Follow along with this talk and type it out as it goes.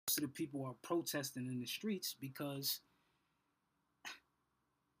most of the people are protesting in the streets because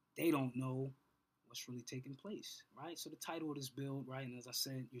they don't know what's really taking place, right? So the title of this build, right, and as I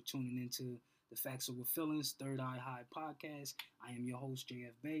said, you're tuning into the Facts Over Feelings, Third Eye High podcast. I am your host,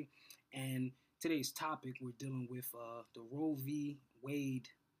 JF Bay, and today's topic, we're dealing with the Roe v. Wade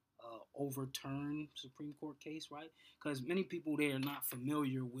overturned Supreme Court case, right? Because many people, they are not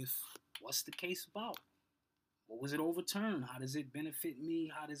familiar with what's the case about. What was it overturned? How does it benefit me?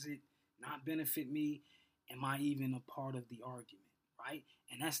 How does it not benefit me? Am I even a part of the argument, right?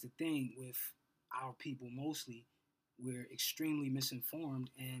 And that's the thing with our people mostly. We're extremely misinformed,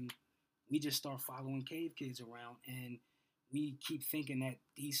 and we just start following cave kids around, and we keep thinking that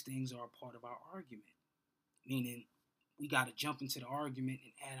these things are a part of our argument. Meaning, we got to jump into the argument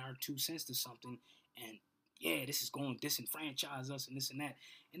and add our 2 cents to something, and yeah, this is going to disenfranchise us and this and that.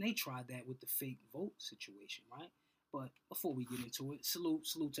 And they tried that with the fake vote situation, right? But before we get into it,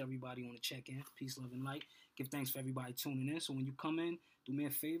 salute to everybody on the check-in. Peace, love, and light. Give thanks for everybody tuning in. So when you come in, do me a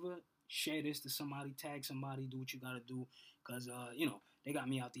favor, share this to somebody, tag somebody, do what you got to do. Because, they got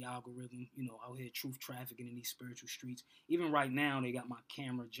me out the algorithm, out here truth trafficking in these spiritual streets. Even right now, they got my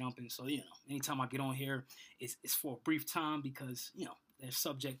camera jumping. So, anytime I get on here, it's for a brief time because, they're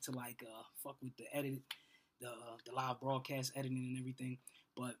subject to, fuck with the edit, the live broadcast editing and everything.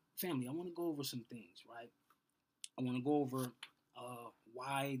 But, family, I want to go over some things, right? I want to go over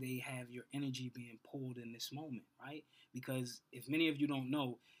why they have your energy being pulled in this moment, right? Because if many of you don't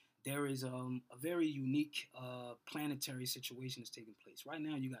know, there is a very unique planetary situation that's taking place. Right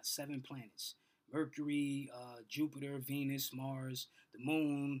now, you got 7 planets: Mercury, Jupiter, Venus, Mars, the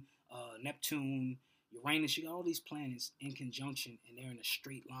Moon, Neptune, Uranus. You got all these planets in conjunction, and they're in a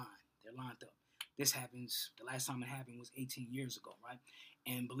straight line. They're lined up. This happens, the last time it happened was 18 years ago, right?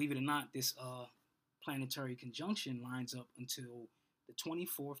 And believe it or not, this planetary conjunction lines up until the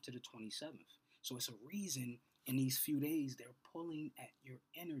 24th to the 27th. So it's a reason in these few days they're pulling at your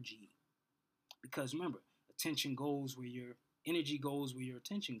energy. Because remember, attention goes where your energy goes, where your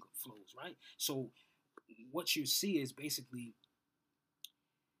attention flows, right? So what you see is basically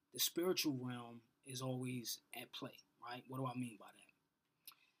the spiritual realm is always at play, right? What do I mean by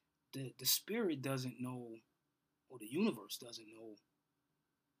that? The spirit doesn't know, or the universe doesn't know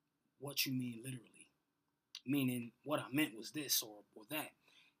what you mean literally. Meaning what I meant was this or that.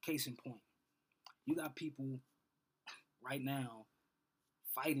 Case in point, you got people right now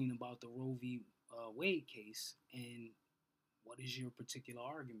fighting about the Roe v. Wade case, and what is your particular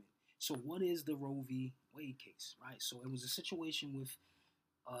argument? So what is the Roe v. Wade case, right? So it was a situation with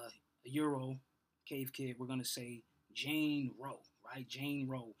a Euro cave kid, we're going to say Jane Roe, right? Jane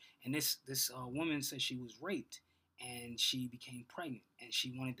Roe. And this woman said she was raped, and she became pregnant, and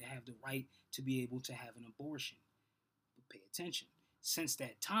she wanted to have the right to be able to have an abortion. But pay attention. Since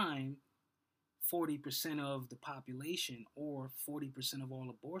that time, 40% of the population, or 40% of all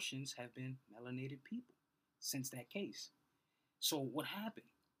abortions, have been melanated people since that case. So what happened?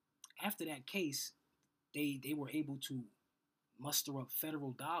 After that case, they were able to muster up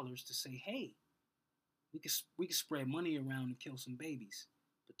federal dollars to say, hey, we could spread money around and kill some babies,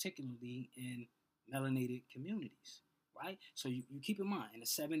 particularly in melanated communities, right? So you keep in mind, in the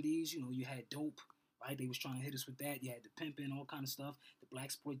 70s, you had dope, right? They was trying to hit us with that. You had the pimping, all kind of stuff, the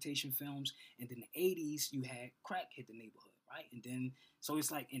blaxploitation films. And then the 80s, you had crack hit the neighborhood, right? And then, so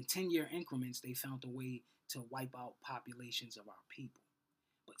it's like in 10-year increments, they found a way to wipe out populations of our people.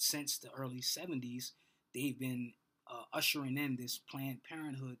 But since the early 70s, they've been ushering in this Planned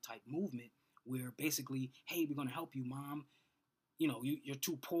Parenthood type movement where basically, hey, we're going to help you, mom. You're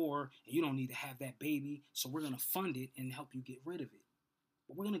too poor and you don't need to have that baby, so we're going to fund it and help you get rid of it.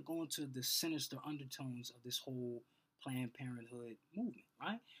 But we're going to go into the sinister undertones of this whole Planned Parenthood movement,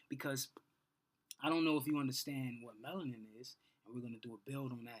 right? Because I don't know if you understand what melanin is, and we're going to do a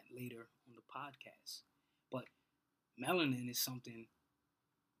build on that later on the podcast. But melanin is something,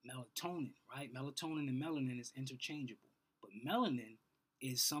 melatonin, right? Melatonin and melanin is interchangeable. But melanin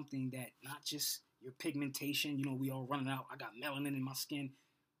is something that not just your pigmentation, we all running out, I got melanin in my skin.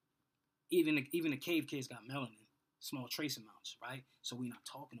 Even the cave kids got melanin, small trace amounts, right? So we're not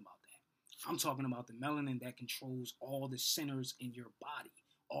talking about that. I'm talking about the melanin that controls all the centers in your body,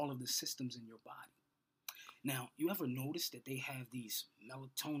 all of the systems in your body. Now, you ever notice that they have these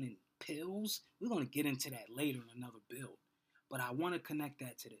melatonin pills? We're going to get into that later in another build. But I want to connect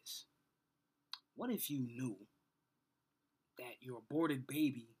that to this. What if you knew that your aborted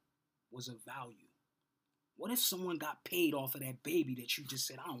baby was of value? What if someone got paid off of that baby that you just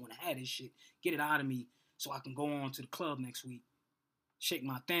said, I don't want to have this shit, get it out of me so I can go on to the club next week, shake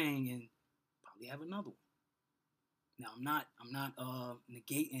my thing, and probably have another one? Now I'm not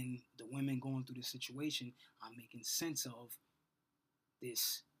negating the women going through the situation. I'm making sense of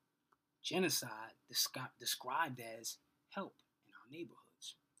this genocide described as help in our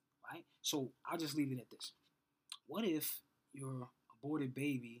neighborhoods, right? So I'll just leave it at this. What if your aborted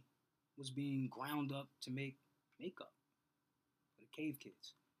baby was being ground up to make makeup for the cave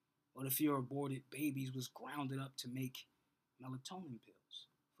kids? What if your aborted babies was grounded up to make melatonin pills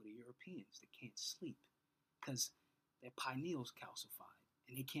for the Europeans that can't sleep because their pineal's calcified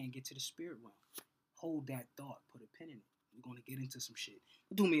and they can't get to the spirit realm? Hold that thought, put a pin in it. We're going to get into some shit.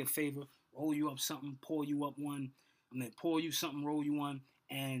 Do me a favor, roll you up something, pour you up one, and then pour you something, roll you one,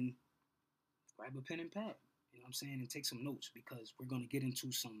 and grab a pen and pad. You know what I'm saying? And take some notes because we're going to get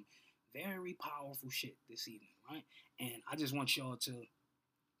into some very powerful shit this evening, right? And I just want y'all to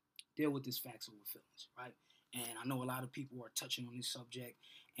deal with this facts over feelings, right? And I know a lot of people are touching on this subject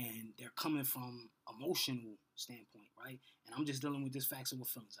and they're coming from emotional standpoint, right? And I'm just dealing with this facts over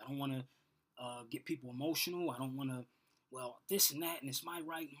feelings. I don't want to get people emotional. I don't want to, well, this and that, and it's my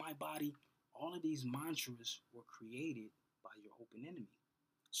right, my body. All of these mantras were created by your open enemy.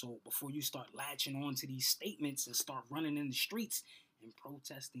 So before you start latching on to these statements and start running in the streets and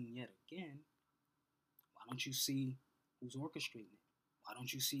protesting yet again, why don't you see who's orchestrating it? Why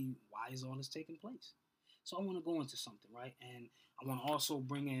don't you see why is all this taking place? So I want to go into something, right? And I want to also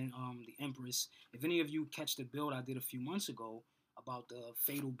bring in the Empress. If any of you catch the build I did a few months ago about the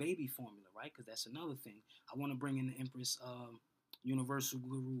fatal baby formula, right? Because that's another thing. I want to bring in the Empress,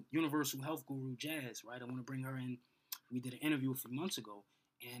 Universal Health Guru Jazz, right? I want to bring her in. We did an interview a few months ago,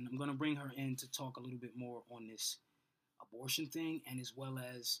 and I'm going to bring her in to talk a little bit more on this abortion thing and as well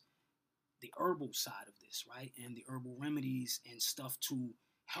as the herbal side of this, right? And the herbal remedies and stuff to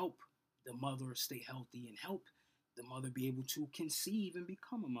help the mother stay healthy and help the mother be able to conceive and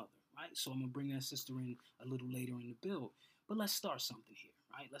become a mother, right? So I'm going to bring that sister in a little later in the build. But let's start something here,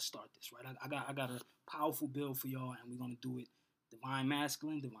 right? Let's start this, right? I got a powerful build for y'all, and we're going to do it divine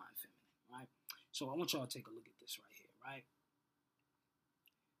masculine, divine feminine, right? So I want y'all to take a look at this right here, right?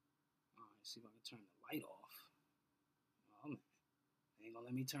 All right, see if I can turn the light off. Oh, man. They ain't going to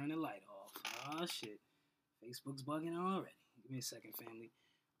let me turn the light off. Oh, shit. Facebook's bugging already. Give me a second, family.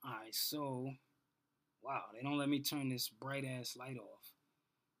 All right, so, wow, they don't let me turn this bright-ass light off.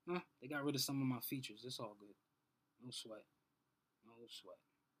 Huh? They got rid of some of my features. It's all good. No sweat. No sweat.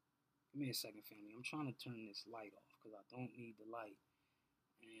 Give me a second, family. I'm trying to turn this light off because I don't need the light.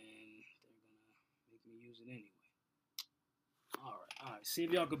 And they're going to make me use it anyway. All right. See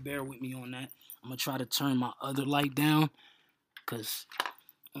if y'all could bear with me on that. I'm going to try to turn my other light down because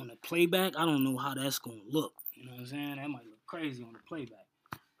on the playback, I don't know how that's going to look. You know what I'm saying? That might look crazy on the playback.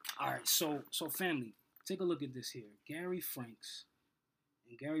 All right, so family, take a look at this here. Gary Franks.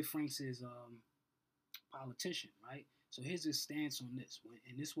 And Gary Franks is a politician, right? So here's his stance on this.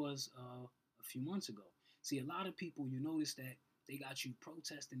 And this was a few months ago. See, a lot of people, you notice that they got you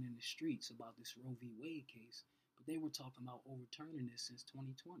protesting in the streets about this Roe v. Wade case, but they were talking about overturning this since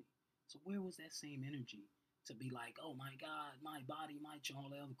 2020. So where was that same energy to be like, oh my God, my body, my all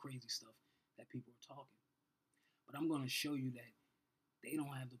the other crazy stuff that people are talking? But I'm going to show you that they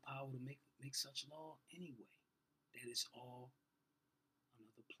don't have the power to make such law anyway. That is all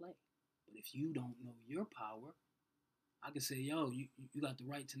another play. But if you don't know your power, I can say, yo, you got the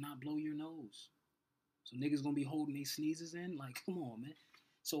right to not blow your nose. So niggas gonna be holding their sneezes in? Like, come on, man.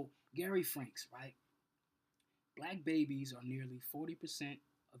 So Gary Franks, right? Black babies are nearly 40%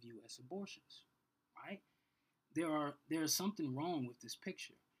 of U.S. abortions, right? There is something wrong with this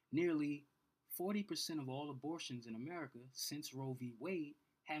picture. Nearly 40% of all abortions in America since Roe v. Wade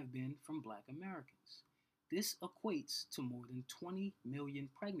have been from Black Americans. This equates to more than 20 million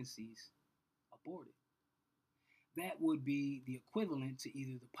pregnancies aborted. That would be the equivalent to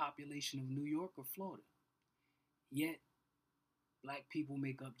either the population of New York or Florida. Yet, Black people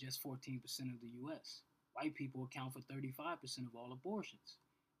make up just 14% of the U.S. White people account for 35% of all abortions,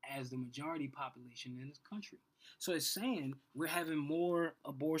 as the majority population in this country. So it's saying we're having more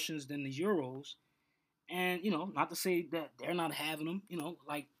abortions than the Euros. And, you know, not to say that they're not having them, you know,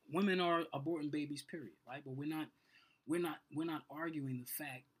 like women are aborting babies, period, right? But we're not arguing the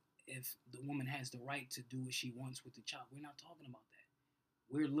fact if the woman has the right to do what she wants with the child. We're not talking about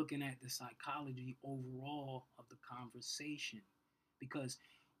that. We're looking at the psychology overall of the conversation. Because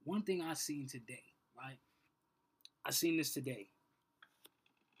one thing I seen today, right? I seen this today.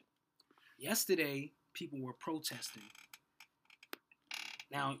 Yesterday, people were protesting.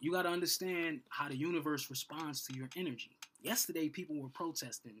 Now, you got to understand how the universe responds to your energy. Yesterday, people were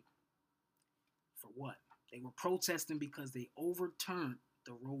protesting for what? They were protesting because they overturned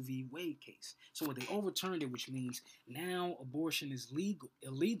the Roe v. Wade case. So what they overturned it, which means now abortion is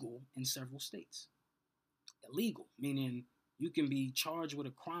illegal in several states. Illegal, meaning you can be charged with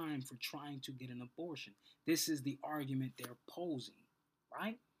a crime for trying to get an abortion. This is the argument they're posing,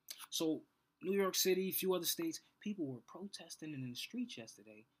 right? So New York City, a few other states, people were protesting in the streets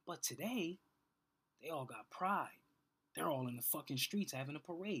yesterday, but today they all got pride. They're all in the fucking streets having a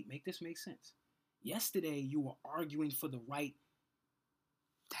parade. Make this make sense. Yesterday you were arguing for the right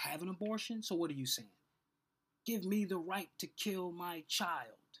to have an abortion. So what are you saying? Give me the right to kill my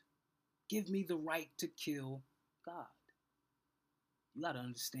child. Give me the right to kill God. You got to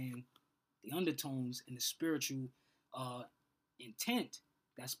understand the undertones and the spiritual intent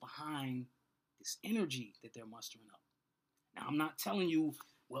that's behind this energy that they're mustering up. Now, I'm not telling you,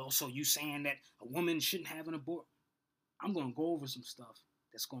 well, so you saying that a woman shouldn't have an abortion. I'm going to go over some stuff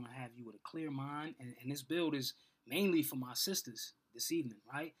that's going to have you with a clear mind. And this build is mainly for my sisters this evening,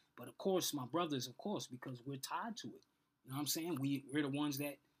 right? But of course, my brothers, of course, because we're tied to it. You know what I'm saying? We're the ones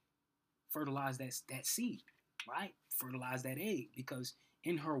that fertilize that seed, right? Fertilize that egg, because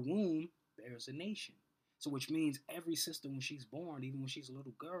in her womb, there's a nation. So which means every sister, when she's born, even when she's a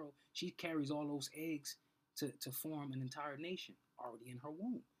little girl, she carries all those eggs to form an entire nation already in her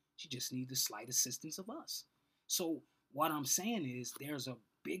womb. She just needs the slight assistance of us. So what I'm saying is there's a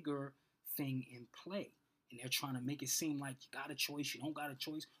bigger thing in play. And they're trying to make it seem like you got a choice, you don't got a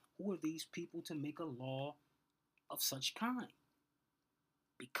choice. Who are these people to make a law of such kind?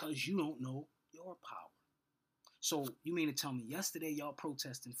 Because you don't know your power. So you mean to tell me yesterday y'all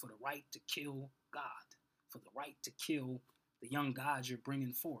protesting for the right to kill God, for the right to kill the young gods you're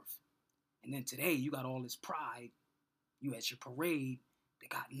bringing forth. And then today you got all this pride, you at your parade that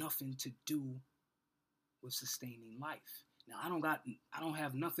got nothing to do with sustaining life. Now, I don't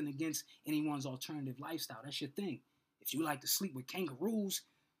have nothing against anyone's alternative lifestyle. That's your thing. If you like to sleep with kangaroos,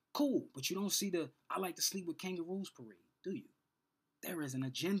 cool. But you don't see the I like to sleep with kangaroos parade, do you? There is an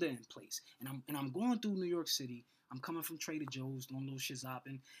agenda in place. And I'm going through New York City. I'm coming from Trader Joe's, doing a little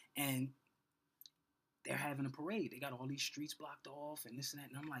shizopping, and they're having a parade. They got all these streets blocked off and this and that.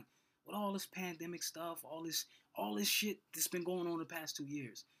 And I'm like, with all this pandemic stuff, all this shit that's been going on the past 2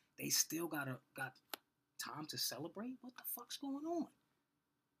 years, they still got time to celebrate? What the fuck's going on?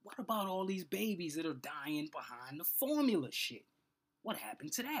 What about all these babies that are dying behind the formula shit? What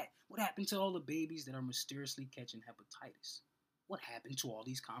happened to that? What happened to all the babies that are mysteriously catching hepatitis? What happened to all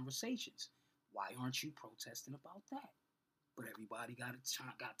these conversations? Why aren't you protesting about that? But everybody got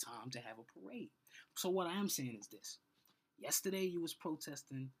time to have a parade. So what I am saying is this. Yesterday you was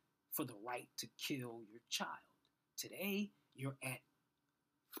protesting for the right to kill your child. Today you're at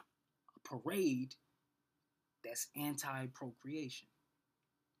a parade that's anti-procreation.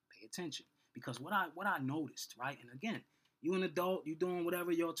 Pay attention. Because what I noticed, right? And again, you an adult, you doing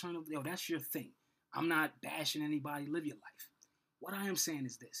whatever your alternative, that's your thing. I'm not bashing anybody, live your life. What I am saying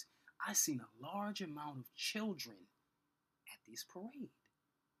is this. I seen a large amount of children at this parade.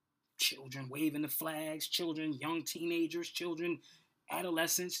 Children waving the flags, children, young teenagers, children,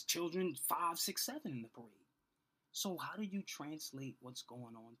 adolescents, children 5, 6, 7 in the parade. So how do you translate what's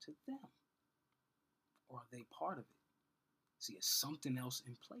going on to them? Or are they part of it? See, it's something else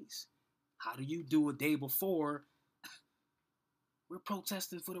in place. How do you do a day before we're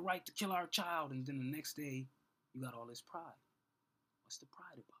protesting for the right to kill our child, and then the next day you got all this pride? What's the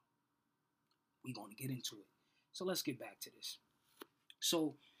pride about? We're going to get into it. So let's get back to this.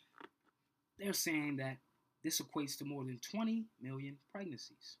 So they're saying that this equates to more than 20 million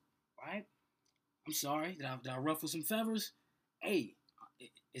pregnancies, right? I'm sorry, did I ruffle some feathers? Hey,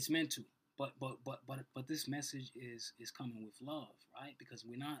 it's meant to. But this message is coming with love, right? Because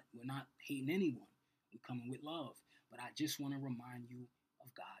we're not hating anyone. We're coming with love. But I just want to remind you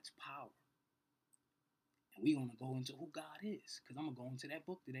of God's power. And we're going to go into who God is. Because I'm going to go into that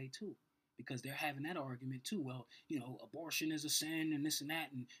book today too. Because they're having that argument too. Well, abortion is a sin and this and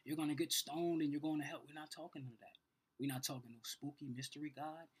that. And you're going to get stoned and you're going to hell. We're not talking to that. We're not talking no spooky mystery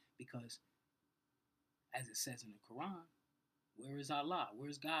God. Because as it says in the Quran, where is Allah? Where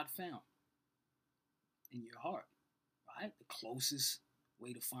is God found? In your heart, right? The closest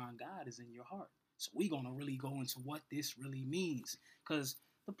way to find God is in your heart. So we're going to really go into what this really means. Because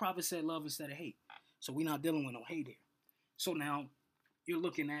the prophet said love instead of hate. So we're not dealing with no hate here. So now you're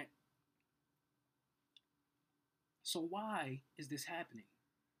looking at, so why is this happening?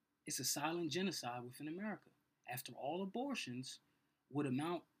 It's a silent genocide within America. After all abortions would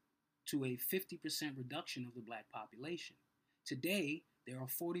amount to a 50% reduction of the black population. Today, there are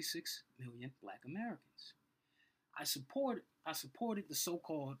 46 million black Americans. I supported the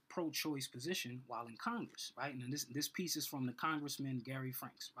so-called pro-choice position while in Congress, right? And this piece is from the Congressman Gary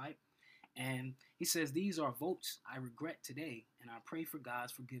Franks, right? And he says, these are votes I regret today, and I pray for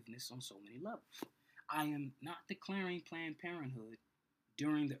God's forgiveness on so many levels. I am not declaring Planned Parenthood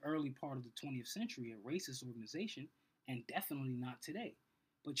during the early part of the 20th century a racist organization, and definitely not today.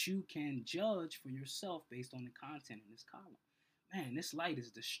 But you can judge for yourself based on the content in this column. Man, this light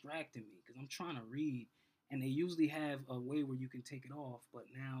is distracting me because I'm trying to read, and they usually have a way where you can take it off, but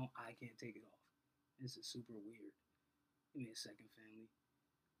now I can't take it off. This is super weird. Give me a second, family.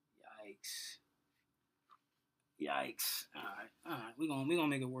 Yikes. Yikes. Alright. We're gonna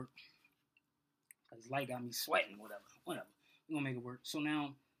make it work. Cause light got me sweating, whatever. We're gonna make it work. So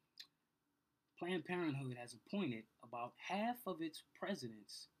now Planned Parenthood has appointed about half of its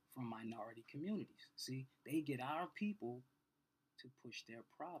presidents from minority communities. See, they get our people to push their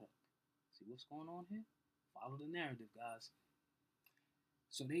product. See what's going on here? Follow the narrative, guys.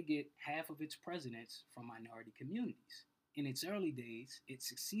 So they get half of its presidents from minority communities. In its early days, it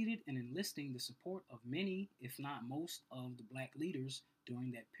succeeded in enlisting the support of many, if not most, of the black leaders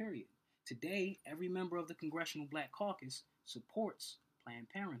during that period. Today, every member of the Congressional Black Caucus supports Planned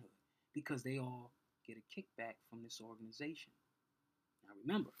Parenthood because they all get a kickback from this organization. Now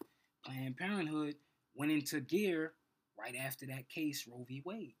remember, Planned Parenthood went into gear right after that case, Roe v.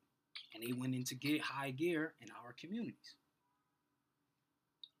 Wade. And they went into high gear in our communities,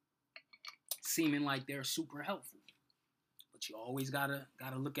 seeming like they're super helpful. But you always gotta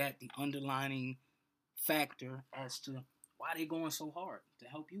look at the underlying factor as to why they're going so hard to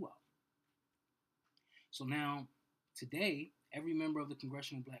help you out. So now, today, every member of the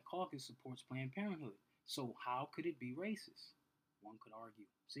Congressional Black Caucus supports Planned Parenthood. So how could it be racist? One could argue.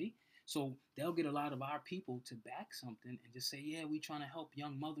 See? So they'll get a lot of our people to back something and just say, yeah, we're trying to help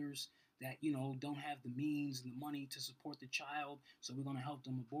young mothers that, don't have the means and the money to support the child, so we're going to help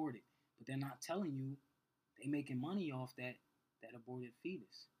them abort it. But they're not telling you they're making money off that aborted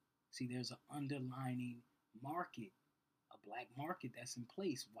fetus. See, there's an underlying market, a black market that's in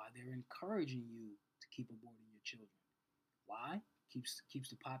place why they're encouraging you to keep aborting your children. Why? Keeps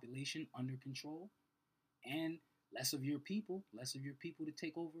the population under control and less of your people to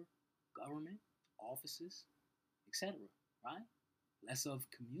take over government, offices, etc., right? Less of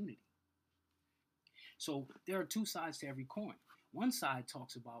community. So there are two sides to every coin. One side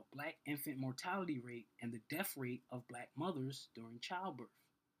talks about black infant mortality rate and the death rate of black mothers during childbirth.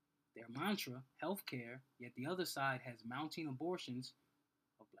 Their mantra, healthcare, yet the other side has mounting abortions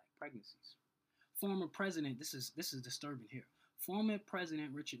of black pregnancies. Former President, this is disturbing here. Former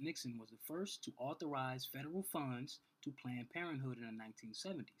President Richard Nixon was the first to authorize federal funds to Planned Parenthood in the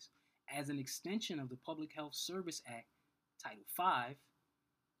 1970s. As an extension of the Public Health Service Act,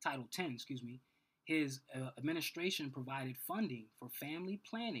 Title 10, his administration provided funding for family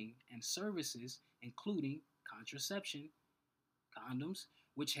planning and services, including contraception, condoms,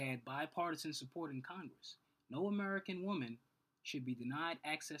 which had bipartisan support in Congress. No American woman should be denied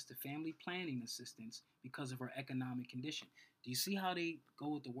access to family planning assistance because of her economic condition. Do you see how they go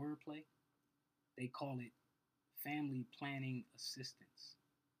with the wordplay? They call it family planning assistance.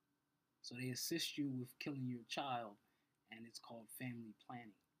 So they assist you with killing your child, and it's called family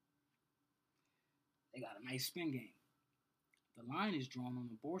planning. They got a nice spin game. The line is drawn on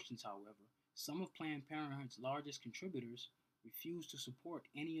abortions, however. Some of Planned Parenthood's largest contributors refuse to support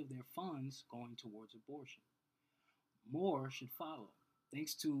any of their funds going towards abortion. More should follow.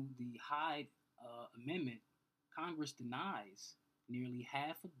 Thanks to the Hyde Amendment, Congress denies nearly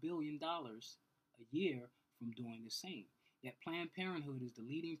 $500 million a year from doing the same. Yet Planned Parenthood is the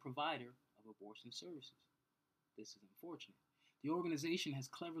leading provider of abortion services. This is unfortunate. The organization has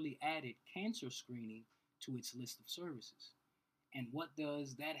cleverly added cancer screening to its list of services. And what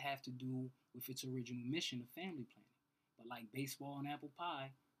does that have to do with its original mission of family planning? But like baseball and apple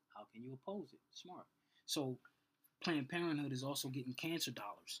pie, how can you oppose it? Smart. So Planned Parenthood is also getting cancer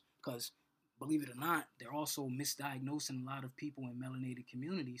dollars because, believe it or not, they're also misdiagnosing a lot of people in melanated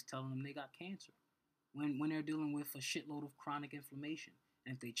communities, telling them they got cancer when they're dealing with a shitload of chronic inflammation.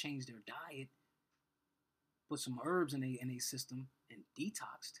 And if they change their diet, put some herbs in a system and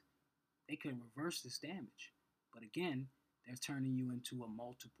detoxed, they could reverse this damage. But again, they're turning you into a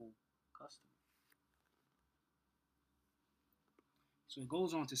multiple customer. So it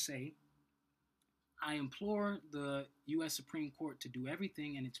goes on to say, I implore the U.S. Supreme Court to do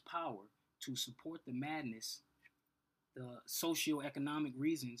everything in its power to support the madness. The socioeconomic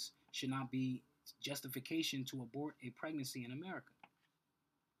reasons should not be justification to abort a pregnancy in America.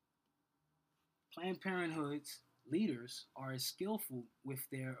 Planned Parenthood's leaders are as skillful with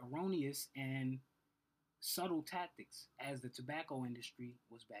their erroneous and subtle tactics as the tobacco industry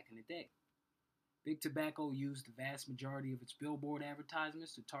was back in the day. Big Tobacco used the vast majority of its billboard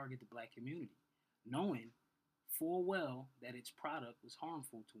advertisements to target the black community, knowing full well that its product was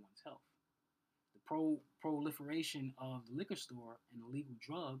harmful to one's health. The proliferation of the liquor store and illegal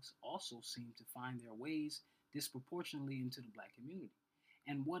drugs also seemed to find their ways disproportionately into the black community.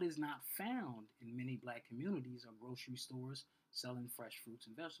 And what is not found in many black communities are grocery stores selling fresh fruits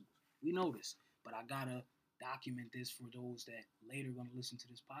and vegetables. We know this, but I gotta document this for those that later going to listen to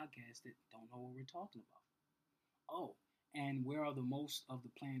this podcast that don't know what we're talking about. Oh, and where are the most of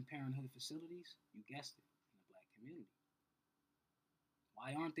the Planned Parenthood facilities? You guessed it, in the black community.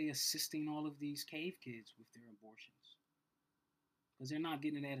 Why aren't they assisting all of these cave kids with their abortions? Because they're not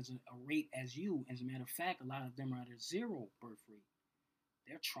getting that as a rate as you. As a matter of fact, a lot of them are at a zero birth rate.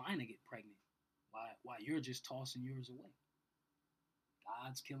 They're trying to get pregnant while you're just tossing yours away.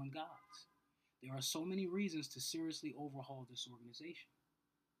 God's killing gods. There are so many reasons to seriously overhaul this organization.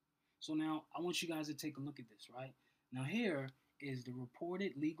 So now I want you guys to take a look at this, right? Now here is the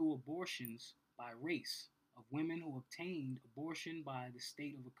reported legal abortions by race of women who obtained abortion by the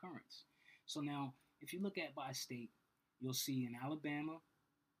state of occurrence. So now if you look at by state, you'll see in Alabama,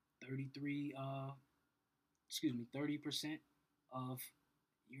 30% of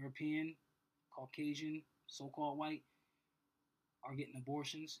European, Caucasian, so-called white are getting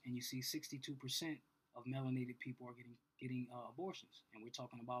abortions, and you see 62% of melanated people are getting abortions. And we're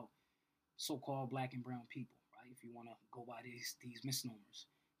talking about so-called black and brown people, right? If you want to go by these misnomers.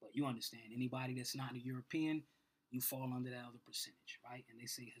 But you understand, anybody that's not a European, you fall under that other percentage, right? And they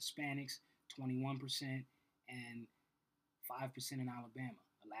say Hispanics, 21%, and 5% in Alabama.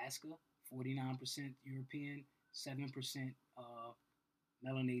 Alaska, 49% European, 7%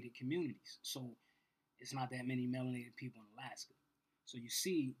 melanated communities. So it's not that many melanated people in Alaska. So you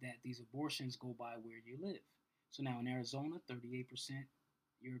see that these abortions go by where you live. So now in Arizona, 38%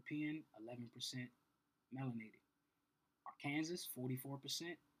 European, 11% melanated. Arkansas,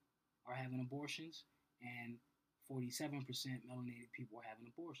 44% are having abortions, and 47% melanated people are having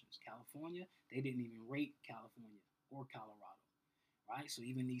abortions. California, they didn't even rate California or Colorado, right? So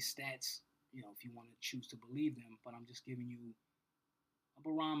even these stats, if you want to choose to believe them, but I'm just giving you a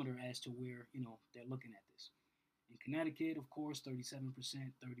barometer as to where, they're looking at this. In Connecticut, of course,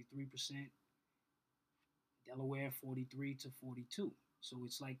 37%, 33%. Delaware, 43 to 42. So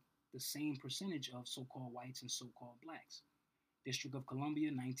it's like the same percentage of so-called whites and so-called blacks. District of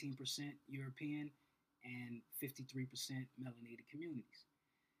Columbia, 19% European and 53% melanated communities.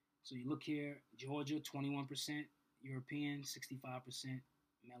 So you look here, Georgia, 21% European, 65%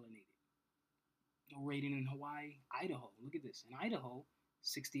 melanated. No rating in Hawaii. Idaho, look at this. In Idaho,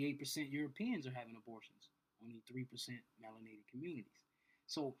 68% Europeans are having abortions, only 3% melanated communities.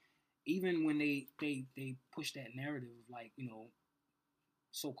 So even when they push that narrative of like,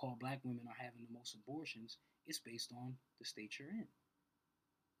 so-called black women are having the most abortions, it's based on the state you're in.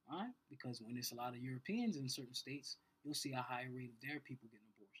 All right? Because when there's a lot of Europeans in certain states, you'll see a higher rate of their people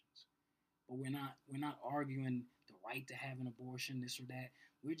getting abortions. But we're not arguing the right to have an abortion, this or that.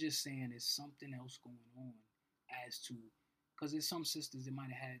 We're just saying there's something else going on as to, because there's some sisters that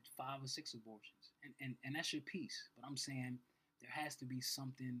might have had 5 or 6 abortions, and that's your piece. But I'm saying there has to be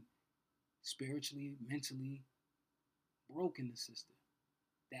something spiritually, mentally broken the sister,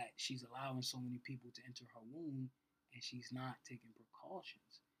 that she's allowing so many people to enter her womb and she's not taking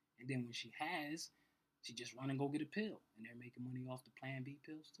precautions. And then when she has, she just run and go get a pill, and they're making money off the Plan B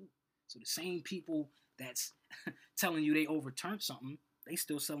pills too. So the same people that's telling you they overturned something, they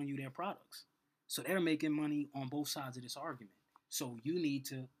still selling you their products. So they're making money on both sides of this argument. So you need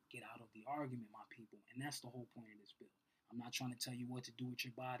to get out of the argument, my people. And that's the whole point of this bill. I'm not trying to tell you what to do with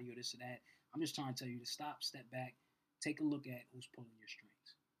your body or this or that. I'm just trying to tell you to stop, step back, take a look at who's pulling your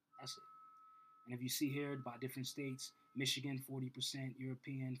strings. That's it. And if you see here by different states, Michigan, 40%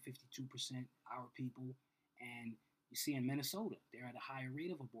 European, 52% our people. And you see in Minnesota, they're at a higher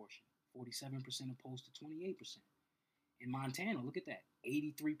rate of abortion, 47% opposed to 28%. In Montana, look at that,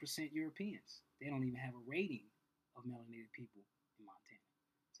 83% Europeans. They don't even have a rating of melanated people in Montana.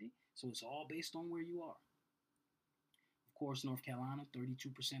 See? So it's all based on where you are. Of course, North Carolina,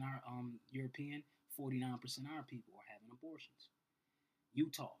 32% are European, 49% our people are having abortions.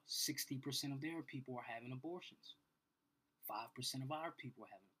 Utah, 60% of their people are having abortions. 5% of our people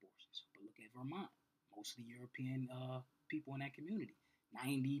are having abortions. But look at Vermont, mostly European people in that community.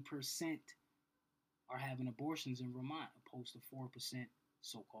 90% are having abortions in Vermont, opposed to 4%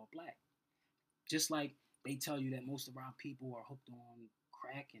 so-called black. Just like they tell you that most of our people are hooked on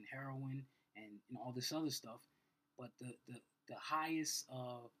crack and heroin and all this other stuff, but the highest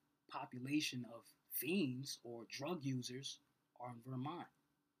population of fiends or drug users are in Vermont.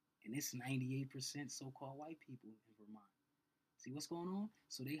 And it's 98% so called white people in Vermont. See what's going on?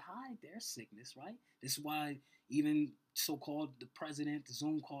 So they hide their sickness, right? This is why even so called the president, the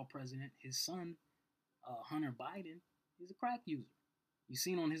Zoom call president, his son, Hunter Biden, is a crack user. You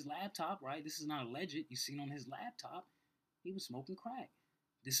seen on his laptop, right? This is not alleged. You seen on his laptop, he was smoking crack.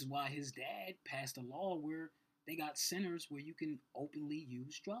 This is why his dad passed a law where they got centers where you can openly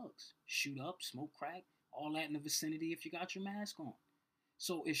use drugs, shoot up, smoke crack, all that in the vicinity if you got your mask on.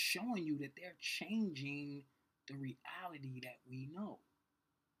 So it's showing you that they're changing the reality that we know.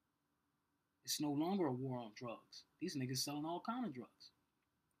 It's no longer a war on drugs. These niggas selling all kind of drugs.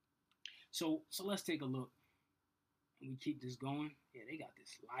 So let's take a look. And we keep this going. Yeah, they got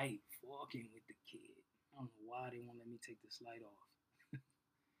this light fucking with the kid. I don't know why they won't let me take this light off.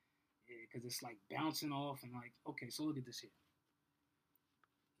 Yeah, because it's like bouncing off and like, okay, so look at this here.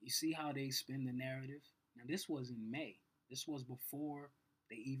 You see how they spin the narrative? Now, this was in May. This was before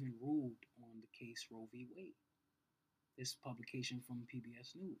they even ruled on the case Roe v. Wade. This publication from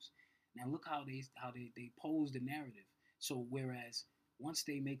PBS News. Now, look how they pose the narrative. So, whereas once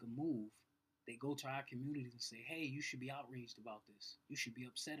they make a move, they go to our communities and say, hey, you should be outraged about this. You should be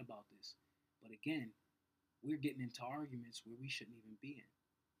upset about this. But again, we're getting into arguments where we shouldn't even be in.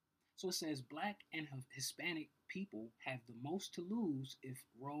 So it says Black and Hispanic people have the most to lose if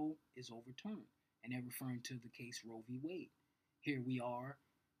Roe is overturned. And they're referring to the case Roe v. Wade. Here we are.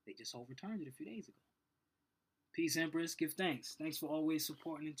 They just overturned it a few days ago. Peace, Empress. Give thanks. Thanks for always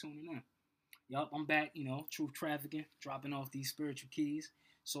supporting and tuning in. Yup, I'm back, truth trafficking, dropping off these spiritual keys.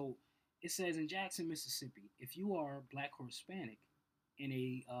 So it says in Jackson, Mississippi, if you are Black or Hispanic in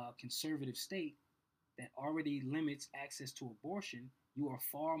a conservative state that already limits access to abortion, you are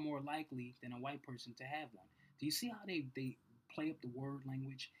far more likely than a white person to have one. Do you see how they play up the word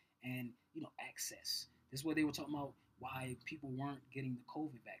language and, access? This is what they were talking about, why people weren't getting the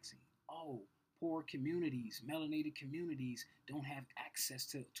COVID vaccine. Oh, poor communities, melanated communities don't have access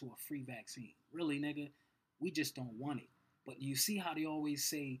to a free vaccine. Really, nigga? We just don't want it. But you see how they always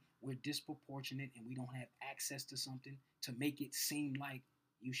say we're disproportionate and we don't have access to something to make it seem like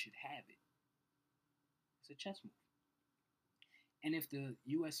you should have it. It's a chess move. And if the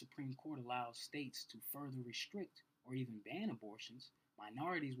U.S. Supreme Court allows states to further restrict or even ban abortions,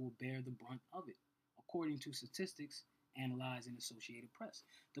 minorities will bear the brunt of it, according to statistics analyzed in Associated Press.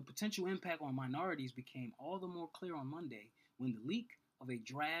 The potential impact on minorities became all the more clear on Monday when the leak of a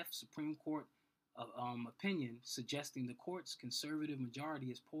draft Supreme Court opinion suggesting the court's conservative majority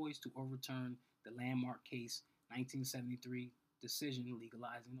is poised to overturn the landmark case 1973 decision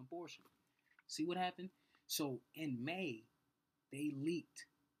legalizing abortion. See what happened? So in May, they leaked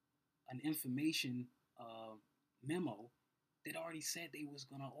an information memo that already said they was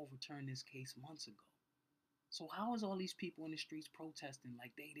going to overturn this case months ago. So how is all these people in the streets protesting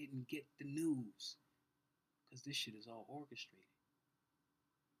like they didn't get the news? Because this shit is all orchestrated.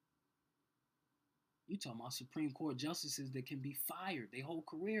 You talking about Supreme Court justices that can be fired. Their whole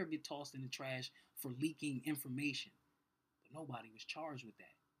career get tossed in the trash for leaking information. But nobody was charged with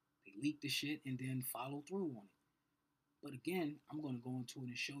that. They leaked the shit and then followed through on it. But again, I'm going to go into it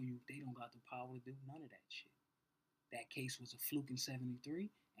and show you they don't got the power to do none of that shit. That case was a fluke in 73,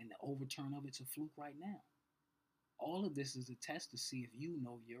 and the overturn of it's a fluke right now. All of this is a test to see if you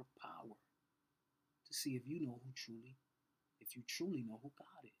know your power. To see if you know if you truly know who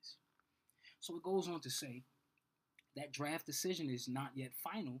God is. So it goes on to say that draft decision is not yet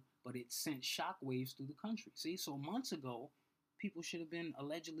final, but it sent shockwaves through the country. See, so months ago, people should have been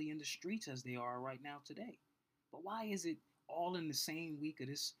allegedly in the streets as they are right now today. But why is it all in the same week of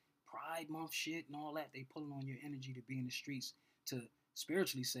this Pride Month shit and all that? They pulling on your energy to be in the streets to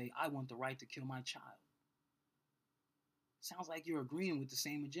spiritually say, I want the right to kill my child. Sounds like you're agreeing with the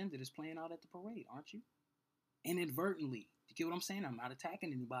same agenda that's playing out at the parade, aren't you? Inadvertently. You get what I'm saying? I'm not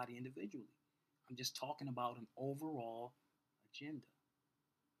attacking anybody individually. I'm just talking about an overall agenda.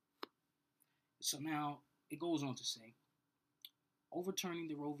 So now it goes on to say, overturning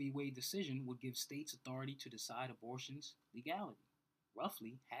the Roe v. Wade decision would give states authority to decide abortion's legality.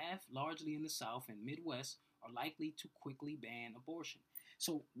 Roughly half, largely in the South and Midwest, are likely to quickly ban abortion.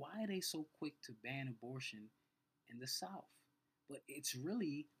 So why are they so quick to ban abortion in the South? But it's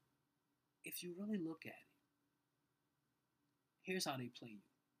really, if you really look at it, here's how they play you.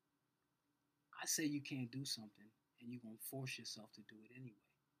 I say you can't do something, and you're going to force yourself to do it anyway.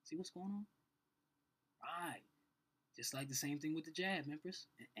 See what's going on? Right. Just like the same thing with the jab, Empress.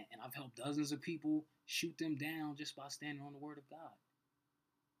 And I've helped dozens of people shoot them down just by standing on the word of God.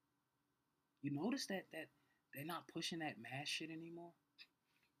 You notice that they're not pushing that mass shit anymore?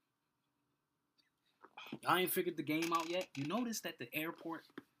 Y'all ain't figured the game out yet? You notice that the airport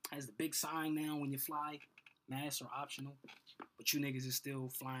has the big sign now when you fly, masks are optional, but you niggas is still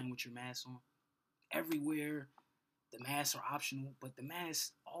flying with your mask on. Everywhere, the masks are optional, but the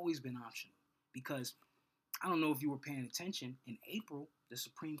masks always been optional because I don't know if you were paying attention. In April, the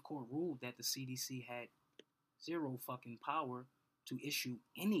Supreme Court ruled that the CDC had zero fucking power to issue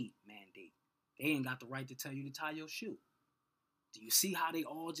any mandate. They ain't got the right to tell you to tie your shoe. Do you see how they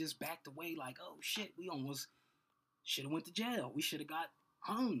all just backed away like, oh shit, we almost should have went to jail. We should have got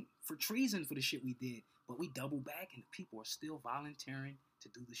hung for treason for the shit we did. But we double back and the people are still volunteering to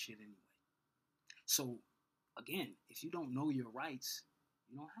do the shit anyway. So, again, if you don't know your rights,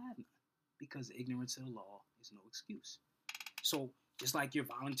 you don't have none. Because ignorance of the law is no excuse. So, just like you're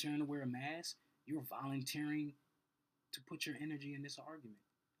volunteering to wear a mask, you're volunteering to put your energy in this argument.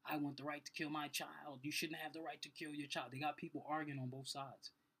 I want the right to kill my child. You shouldn't have the right to kill your child. They got people arguing on both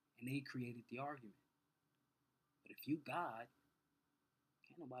sides. And they created the argument. But if you God,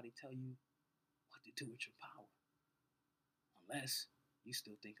 can't nobody tell you what to do with your power. Unless you're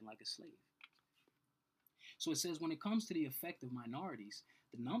still thinking like a slave. So it says when it comes to the effect of minorities,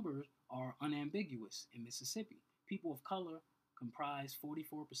 the numbers are unambiguous in Mississippi. People of color comprise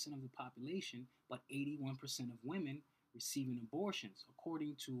 44% of the population, but 81% of women receiving abortions,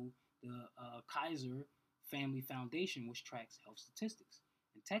 according to the Kaiser Family Foundation, which tracks health statistics.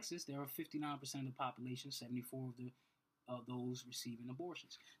 In Texas, there are 59% of the population, 74 of those receiving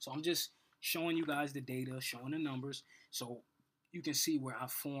abortions. So I'm just showing you guys the data, showing the numbers, so you can see where I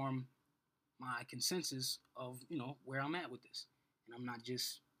form my consensus of, where I'm at with this. And I'm not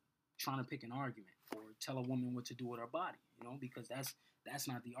just trying to pick an argument or tell a woman what to do with her body, because that's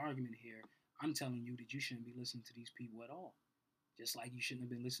not the argument here. I'm telling you that you shouldn't be listening to these people at all. Just like you shouldn't have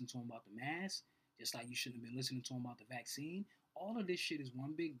been listening to them about the mask, just like you shouldn't have been listening to them about the vaccine. All of this shit is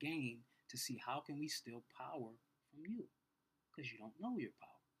one big game to see how can we steal power from you, because you don't know your power.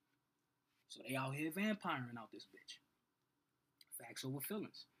 So they out here vampiring out this bitch. Facts over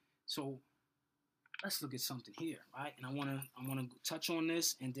feelings. So let's look at something here, right? And I wanna touch on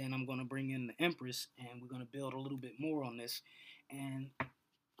this, and then I'm gonna bring in the Empress, and we're gonna build a little bit more on this, and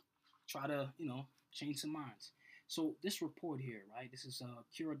try to change some minds. So this report here, right? This is a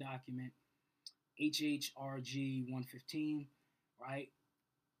Cura document, HHRG 115, right?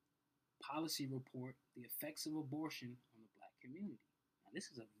 Policy report: the effects of abortion on the Black community. Now this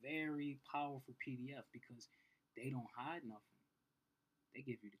is a very powerful PDF because they don't hide nothing. They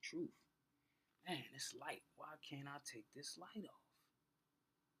give you the truth. Man, this light. Why can't I take this light off?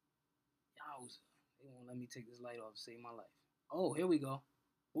 Yowza. They won't let me take this light off to save my life. Oh, here we go.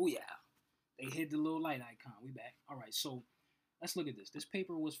 Oh, yeah. They hid the little light icon. We back. All right, so let's look at this. This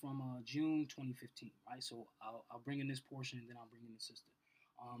paper was from June 2015, right? So I'll bring in this portion, and then I'll bring in the sister.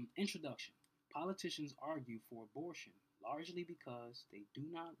 Introduction. Politicians argue for abortion largely because they do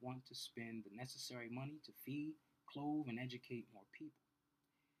not want to spend the necessary money to feed, clothe, and educate more people.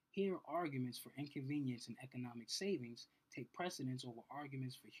 Here, arguments for inconvenience and economic savings take precedence over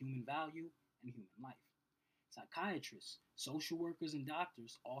arguments for human value and human life. Psychiatrists, social workers, and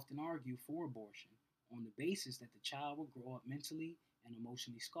doctors often argue for abortion on the basis that the child will grow up mentally and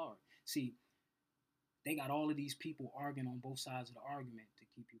emotionally scarred. See, they got all of these people arguing on both sides of the argument to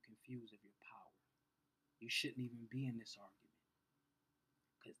keep you confused of your power. You shouldn't even be in this argument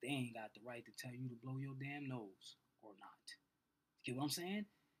because they ain't got the right to tell you to blow your damn nose or not. You get what I'm saying?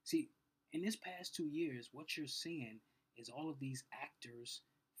 See, in this past 2 years, what you're seeing is all of these actors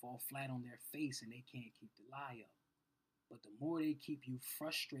fall flat on their face and they can't keep the lie up. But the more they keep you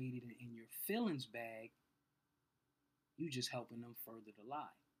frustrated and in your feelings bag, you just helping them further the lie.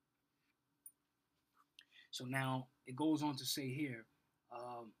 So now it goes on to say here,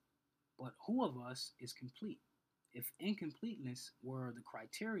 but who of us is complete? If incompleteness were the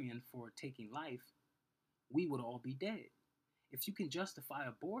criterion for taking life, we would all be dead. If you can justify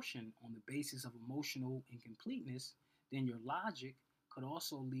abortion on the basis of emotional incompleteness, then your logic could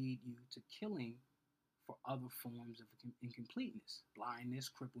also lead you to killing for other forms of incompleteness, blindness,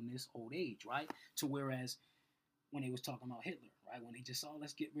 crippleness, old age, right? To whereas when they was talking about Hitler, right? When they just saw,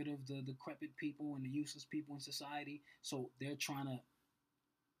 let's get rid of the decrepit people and the useless people in society. So they're trying to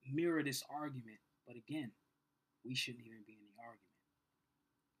mirror this argument. But again, we shouldn't even be in the argument.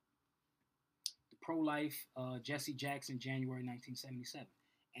 Pro-life, Jesse Jackson, January 1977.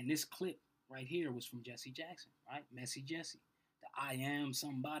 And this clip right here was from Jesse Jackson, right? Messy Jesse. The I am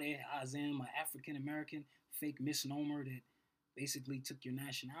somebody, I am an African-American fake misnomer that basically took your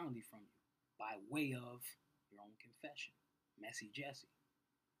nationality from you by way of your own confession. Messy Jesse.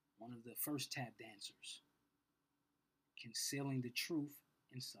 One of the first tap dancers. Concealing the truth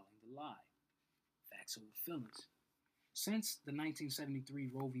and selling the lie. Facts over feelings. Since the 1973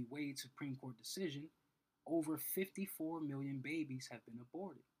 Roe v. Wade Supreme Court decision, over 54 million babies have been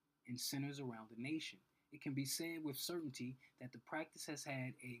aborted in centers around the nation. It can be said with certainty that the practice has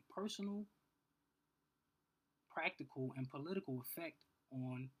had a personal, practical, and political effect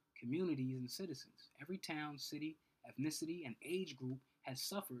on communities and citizens. Every town, city, ethnicity, and age group has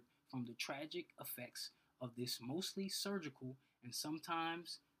suffered from the tragic effects of this mostly surgical and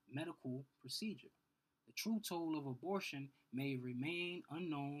sometimes medical procedure. The true toll of abortion may remain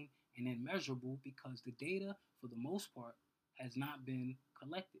unknown and immeasurable because the data, for the most part, has not been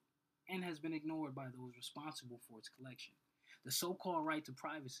collected and has been ignored by those responsible for its collection. The so called right to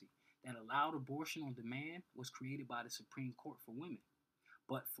privacy that allowed abortion on demand was created by the Supreme Court for women.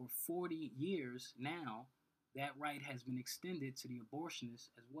 But for 40 years now, that right has been extended to the abortionist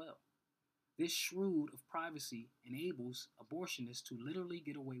as well. This shroud of privacy enables abortionists to literally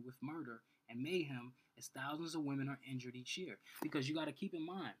get away with murder and mayhem as thousands of women are injured each year. Because you got to keep in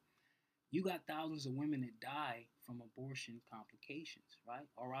mind, you got thousands of women that die from abortion complications, right?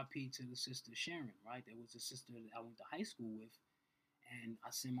 R.I.P. to the sister Sharon, right? There was a sister that I went to high school with, and I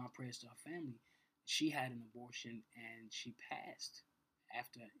send my prayers to her family. She had an abortion, and she passed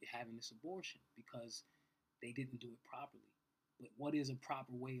after having this abortion because they didn't do it properly. But what is a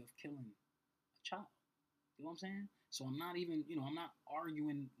proper way of killing a child? You know what I'm saying? So I'm not even, I'm not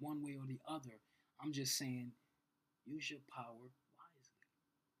arguing one way or the other. I'm just saying, use your power wisely.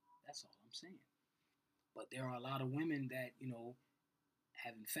 That's all I'm saying. But there are a lot of women that,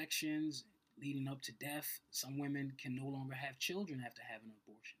 have infections leading up to death. Some women can no longer have children after having an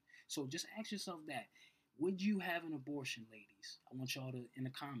abortion. So just ask yourself that. Would you have an abortion, ladies? I want y'all to, in the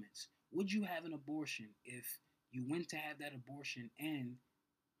comments, would you have an abortion if you went to have that abortion and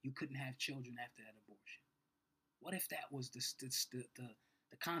you couldn't have children after that abortion? What if that was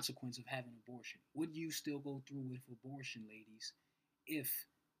the consequence of having abortion? Would you still go through with abortion, ladies, if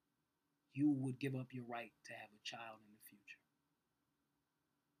you would give up your right to have a child in the future?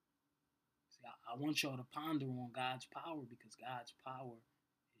 See, I want y'all to ponder on God's power because God's power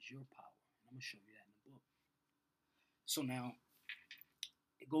is your power. And I'm going to show you that in the book. So now,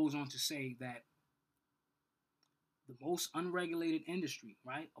 it goes on to say that the most unregulated industry,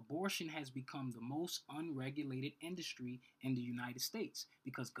 right? Abortion has become the most unregulated industry in the United States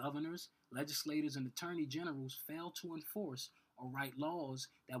because governors, legislators, and attorney generals fail to enforce or write laws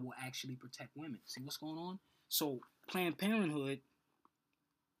that will actually protect women. See what's going on? So Planned Parenthood,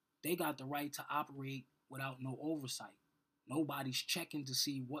 they got the right to operate without no oversight. Nobody's checking to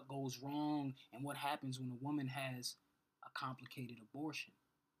see what goes wrong and what happens when a woman has a complicated abortion.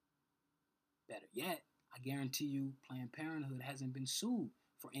 Better yet, I guarantee you Planned Parenthood hasn't been sued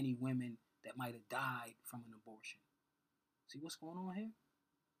for any women that might have died from an abortion. See what's going on here?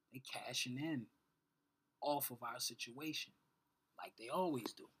 They cashing in off of our situation like they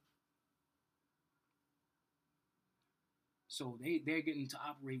always do. So they're getting to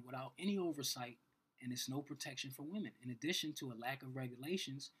operate without any oversight, and it's no protection for women. In addition to a lack of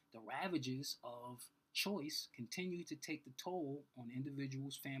regulations, the ravages of choice continue to take the toll on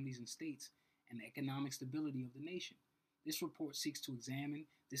individuals, families, and states and the economic stability of the nation. This report seeks to examine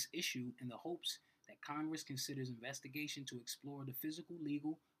this issue in the hopes that Congress considers investigation to explore the physical,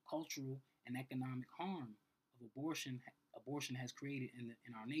 legal, cultural, and economic harm of abortion has created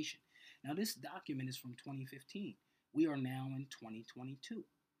in our nation. Now, this document is from 2015. We are now in 2022.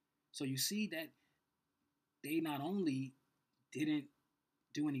 So you see that they not only didn't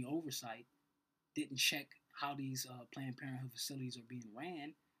do any oversight, didn't check how these Planned Parenthood facilities are being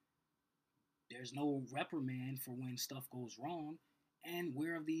ran. There's no reprimand for when stuff goes wrong. And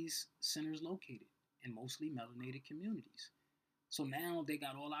where are these centers located? In mostly melanated communities. So now they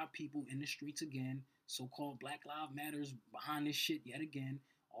got all our people in the streets again, so-called Black Lives Matters behind this shit yet again,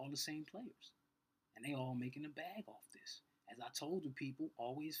 all the same players. And they all making a bag off this. As I told the people,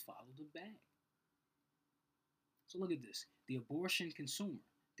 always follow the bag. So look at this. The abortion consumer.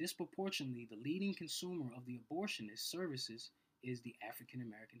 Disproportionately, the leading consumer of the abortionist services is the African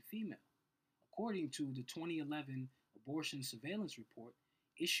American female. According to the 2011 Abortion Surveillance Report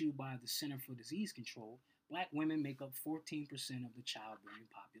issued by the Center for Disease Control, Black women make up 14% of the childbearing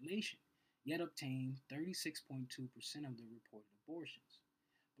population, yet obtain 36.2% of the reported abortions.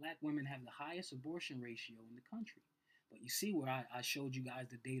 Black women have the highest abortion ratio in the country. But you see where I showed you guys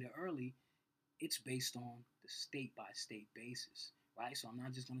the data early, it's based on the state-by-state basis, right? So I'm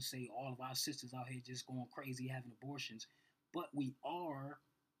not just going to say all of our sisters out here just going crazy having abortions, but we are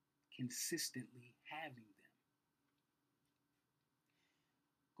consistently having them.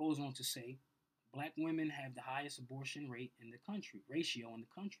 Goes on to say, Black women have the highest abortion rate in the country, ratio in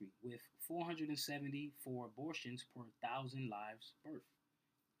the country, with 474 abortions per 1,000 lives birth.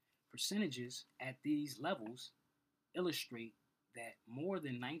 Percentages at these levels illustrate that more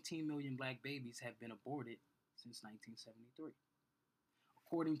than 19 million black babies have been aborted since 1973.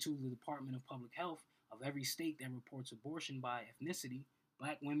 According to the Department of Public Health, of every state that reports abortion by ethnicity,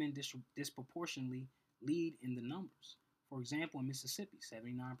 black women disproportionately lead in the numbers. For example, in Mississippi,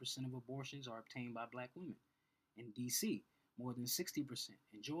 79% of abortions are obtained by black women. In D.C., more than 60%.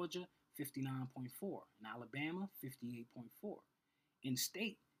 In Georgia, 59.4%. In Alabama, 58.4%. In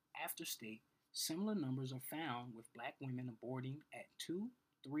state after state, similar numbers are found with black women aborting at 2,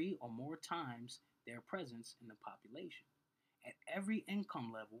 3, or more times their presence in the population. At every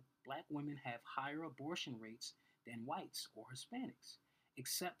income level, black women have higher abortion rates than whites or Hispanics,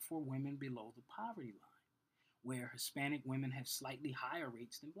 except for women below the poverty line, where Hispanic women have slightly higher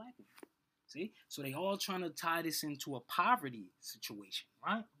rates than black women. See? So they all trying to tie this into a poverty situation,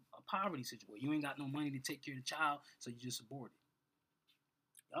 right? A poverty situation. You ain't got no money to take care of the child, so you just abort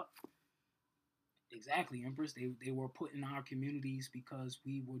it. Yup. Exactly, Empress. They were put in our communities because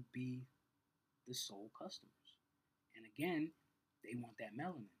we would be the sole customers. And again, they want that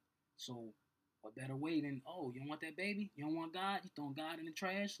melanin. So what better way than, oh, you don't want that baby? You don't want God? You throwing God in the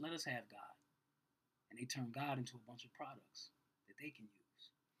trash? Let us have God. And they turn God into a bunch of products that they can use.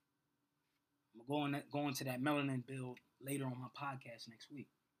 I'm going to go into that melanin build later on my podcast next week.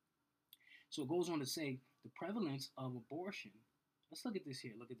 So it goes on to say the prevalence of abortion. Let's look at this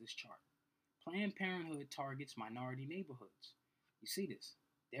here. Look at this chart. Planned Parenthood targets minority neighborhoods. You see this?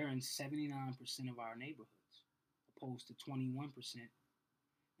 They're in 79% of our neighborhoods, opposed to 21%.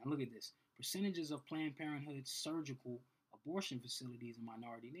 Now look at this. Percentages of Planned Parenthood surgical abortion facilities in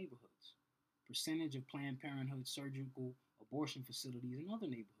minority neighborhoods. Percentage of Planned Parenthood surgical abortion facilities in other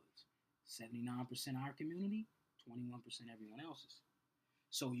neighborhoods. 79% our community, 21% everyone else's.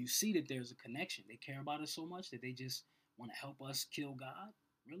 So you see that there's a connection. They care about us so much that they just want to help us kill God?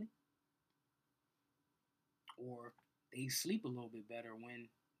 Really? Or they sleep a little bit better when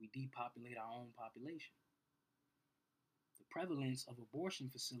we depopulate our own population. The prevalence of abortion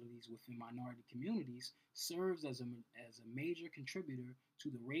facilities within minority communities serves as a major contributor to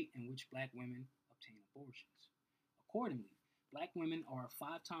the rate in which black women obtain abortions. Accordingly, black women are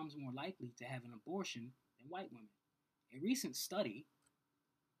 5 times more likely to have an abortion than white women. A recent study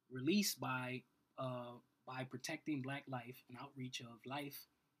released by Protecting Black Life and Outreach of Life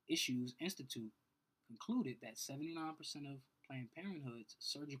Issues Institute concluded that 79% of Planned Parenthood's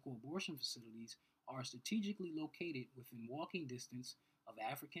surgical abortion facilities are strategically located within walking distance of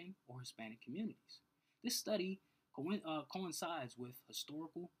African or Hispanic communities. This study coincides with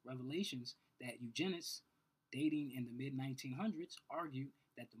historical revelations that eugenists dating in the mid-1900s argued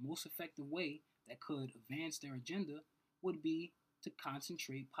that the most effective way that could advance their agenda would be to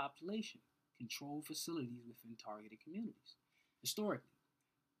concentrate population, control facilities within targeted communities. Historically,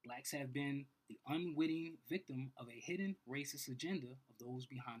 blacks have been the unwitting victim of a hidden racist agenda of those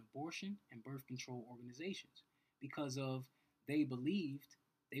behind abortion and birth control organizations because of they believed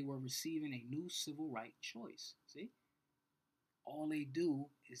they were receiving a new civil right choice. See? All they do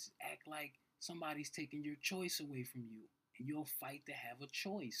is act like somebody's taking your choice away from you, and you'll fight to have a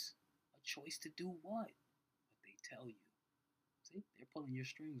choice. A choice to do what? What they tell you. See? They're pulling your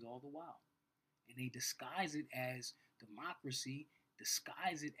strings all the while. And they disguise it as democracy,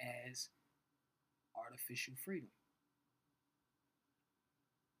 disguise it as artificial freedom.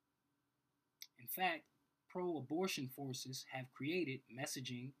 In fact, pro-abortion forces have created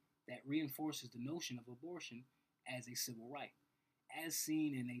messaging that reinforces the notion of abortion as a civil right. As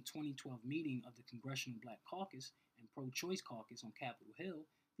seen in a 2012 meeting of the Congressional Black Caucus and Pro-Choice Caucus on Capitol Hill,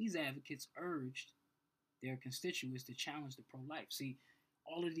 these advocates urged their constituents to challenge the pro-life. See,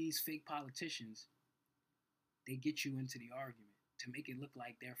 all of these fake politicians, they get you into the argument to make it look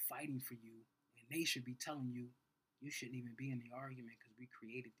like they're fighting for you when they should be telling you you shouldn't even be in the argument because we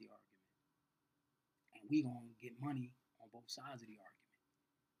created the argument. And we gonna get money on both sides of the argument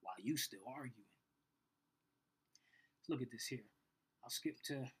while you still arguing. Let's look at this here. I'll skip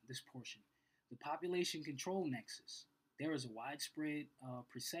to this portion. The population control nexus. There is a widespread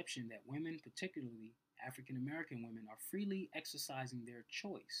perception that women, particularly African American women, are freely exercising their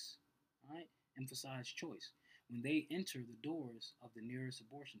choice. Right? Emphasize choice when they enter the doors of the nearest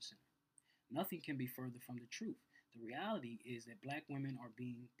abortion center. Nothing can be further from the truth. The reality is that black women are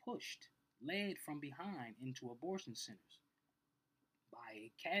being pushed, led from behind into abortion centers by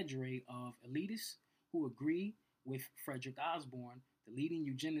a cadre of elitists who agree with Frederick Osborne, the leading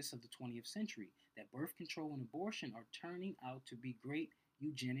eugenist of the 20th century, that birth control and abortion are turning out to be great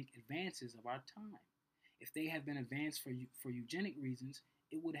eugenic advances of our time. If they have been advanced for eugenic reasons,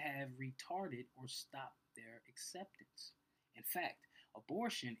 it would have retarded or stopped their acceptance. In fact,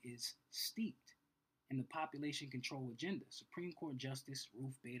 abortion is steeped in the population control agenda. Supreme Court Justice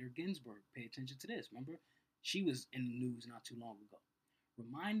Ruth Bader Ginsburg, pay attention to this, remember? She was in the news not too long ago.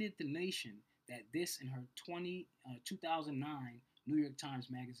 Reminded the nation that this in her 2009 New York Times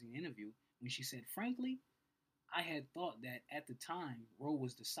Magazine interview when she said, frankly, I had thought that at the time Roe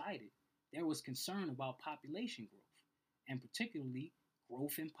was decided, there was concern about population growth, and particularly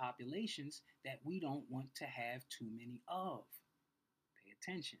growth in populations that we don't want to have too many of. Pay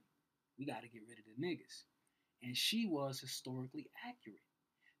attention. We got to get rid of the niggas. And she was historically accurate.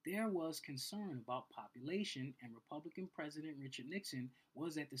 There was concern about population, and Republican President Richard Nixon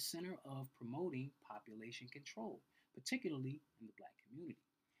was at the center of promoting population control, particularly in the black community.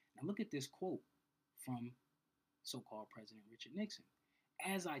 Now look at this quote from so-called President Richard Nixon.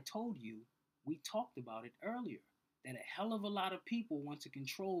 As I told you, we talked about it earlier, that a hell of a lot of people want to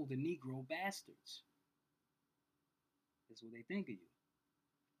control the Negro bastards. That's what they think of you.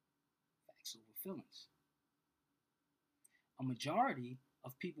 Facts over feelings. A majority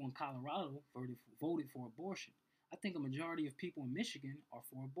of people in Colorado voted for abortion. I think a majority of people in Michigan are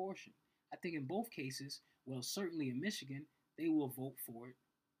for abortion. I think in both cases, well, certainly in Michigan, they will vote for it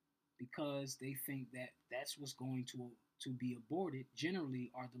because they think that that's what's going to be aborted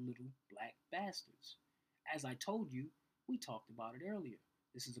generally are the little black bastards. As I told you, we talked about it earlier.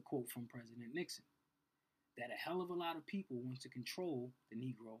 This is a quote from President Nixon. That a hell of a lot of people want to control the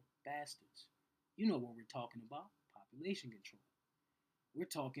Negro bastards. You know what we're talking about, population control. We're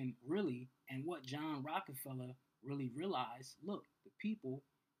talking really, and what John Rockefeller really realized, look, the people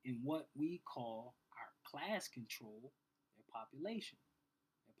in what we call our class control, their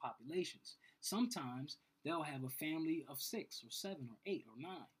populations. Sometimes they'll have a family of 6 or 7 or 8 or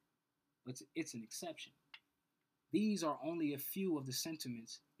 9, but it's an exception. These are only a few of the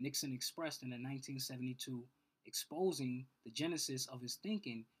sentiments Nixon expressed in the 1972 exposing the genesis of his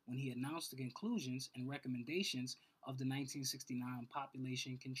thinking when he announced the conclusions and recommendations of the 1969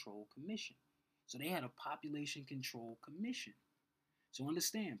 Population Control Commission. So they had a Population Control Commission. So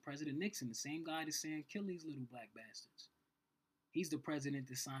understand, President Nixon, the same guy that's saying kill these little black bastards, he's the president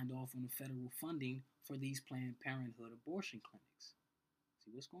that signed off on the federal funding for these Planned Parenthood abortion clinics.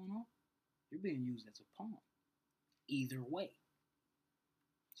 See what's going on? You're being used as a pawn. Either way.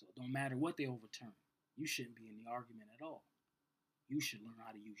 So it don't matter what they overturn. You shouldn't be in the argument at all. You should learn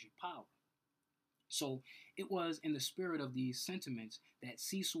how to use your power. So it was in the spirit of these sentiments that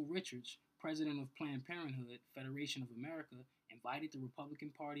Cecil Richards, president of Planned Parenthood Federation of America, invited the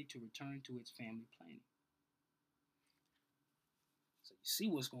Republican Party to return to its family planning. So you see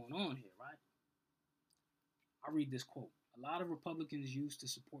what's going on here, right? I'll read this quote. A lot of Republicans used to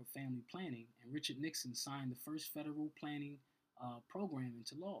support family planning, and Richard Nixon signed the first federal planning program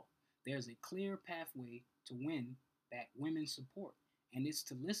into law. There's a clear pathway to win back women's support, and it's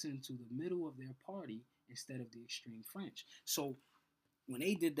to listen to the middle of their party instead of the extreme French. So when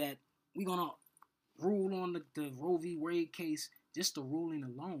they did that, we're going to rule on the Roe v. Wade case. Just the ruling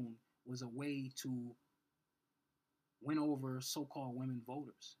alone was a way to win over so-called women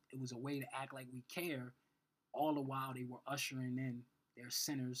voters. It was a way to act like we care, all the while they were ushering in their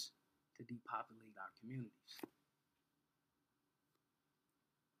sinners to depopulate our communities.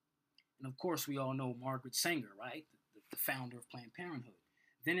 And of course, we all know Margaret Sanger, right? The founder of Planned Parenthood.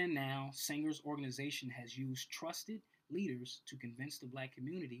 Then and now, Sanger's organization has used trusted leaders to convince the black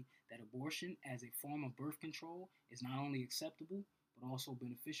community that abortion as a form of birth control is not only acceptable, but also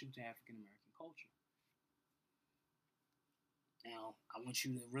beneficial to African American culture. Now, I want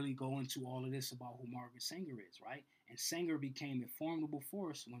you to really go into all of this about who Margaret Sanger is, right? And Sanger became a formidable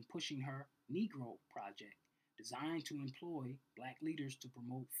force when pushing her Negro Project, designed to employ black leaders to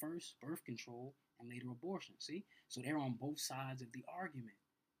promote first birth control and later abortion. See? So they're on both sides of the argument.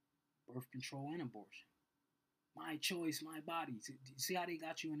 Birth control and abortion. My choice, my body. See how they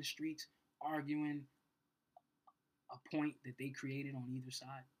got you in the streets arguing a point that they created on either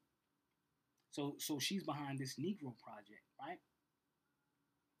side? So she's behind this Negro Project, right?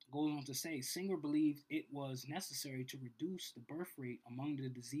 Goes on to say, Sanger believed it was necessary to reduce the birth rate among the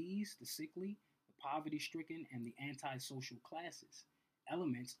diseased, the sickly, the poverty-stricken, and the antisocial classes,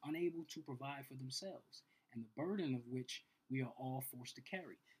 elements unable to provide for themselves, and the burden of which we are all forced to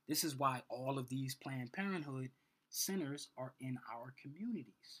carry. This is why all of these Planned Parenthood centers are in our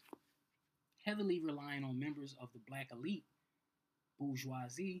communities, heavily relying on members of the black elite,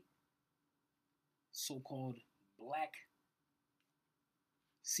 bourgeoisie, so-called black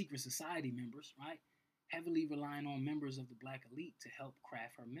secret society members, right? Heavily relying on members of the black elite to help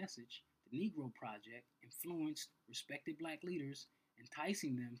craft her message, the Negro Project influenced respected black leaders,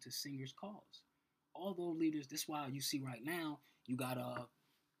 enticing them to Singer's cause. Although leaders, this is why you see right now, you got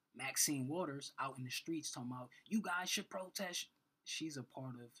Maxine Waters out in the streets talking about, you guys should protest. She's a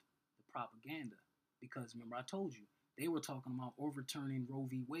part of the propaganda. Because remember, I told you, they were talking about overturning Roe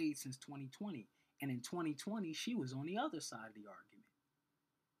v. Wade since 2020. And in 2020, she was on the other side of the argument.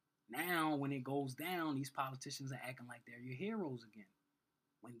 Now, when it goes down, these politicians are acting like they're your heroes again,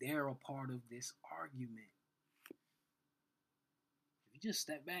 when they're a part of this argument. If you just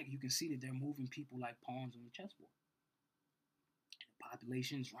step back, you can see that they're moving people like pawns on the chessboard. The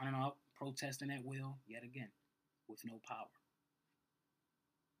population's running up, protesting at will, yet again, with no power.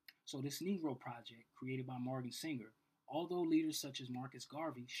 So this Negro Project, created by Martin Singer, although leaders such as Marcus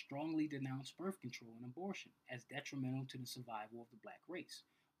Garvey strongly denounced birth control and abortion as detrimental to the survival of the black race,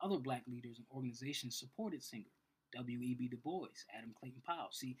 other black leaders and organizations supported Singer. W.E.B. Du Bois, Adam Clayton Powell.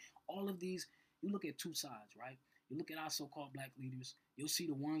 See, all of these, you look at two sides, right? You look at our so-called black leaders, you'll see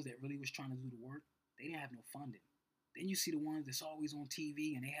the ones that really was trying to do the work, they didn't have no funding. Then you see the ones that's always on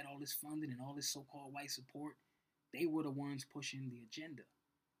TV and they had all this funding and all this so-called white support. They were the ones pushing the agenda,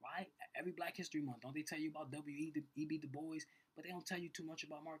 right? Every Black History Month, don't they tell you about W.E.B. Du Bois? But they don't tell you too much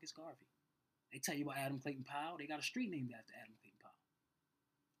about Marcus Garvey. They tell you about Adam Clayton Powell. They got a street named after Adam Clayton Powell.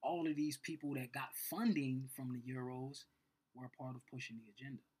 All of these people that got funding from the Euros were a part of pushing the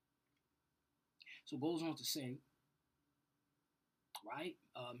agenda. So it goes on to say, right,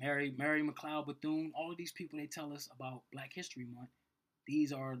 Mary McLeod Bethune, all of these people they tell us about Black History Month,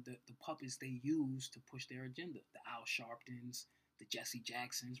 these are the puppets they use to push their agenda. The Al Sharptons, the Jesse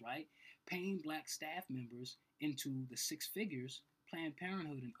Jacksons, right? Paying black staff members into the six figures, Planned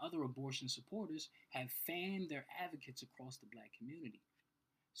Parenthood and other abortion supporters have fanned their advocates across the black community,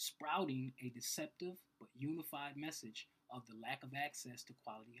 sprouting a deceptive but unified message of the lack of access to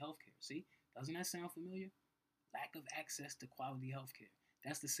quality healthcare. See, doesn't that sound familiar? Lack of access to quality healthcare.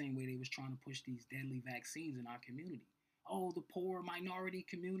 That's the same way they was trying to push these deadly vaccines in our community. Oh, the poor minority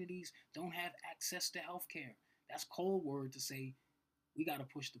communities don't have access to healthcare. That's code word to say we got to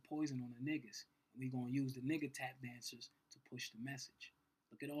push the poison on the niggas. And we're going to use the nigga tap dancers to push the message.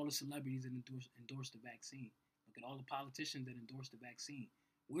 Look at all the celebrities that endorse the vaccine. Look at all the politicians that endorse the vaccine.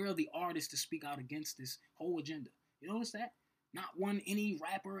 Where are the artists to speak out against this whole agenda? You notice that? Not one, any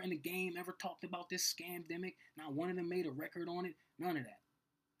rapper in the game ever talked about this scamdemic. Not one of them made a record on it. None of that.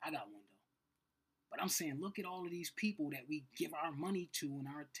 I got one, though. But I'm saying, look at all of these people that we give our money to and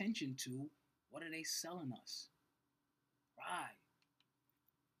our attention to. What are they selling us? Right.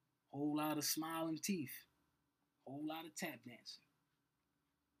 Whole lot of smiling teeth. Whole lot of tap dancing.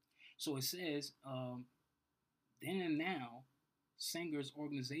 So it says, then and now, Singer's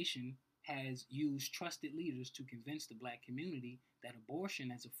organization has used trusted leaders to convince the black community that abortion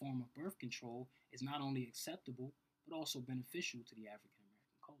as a form of birth control is not only acceptable, but also beneficial to the African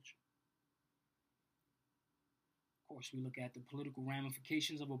American culture. Of course, we look at the political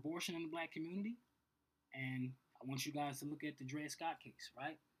ramifications of abortion in the black community, and I want you guys to look at the Dred Scott case,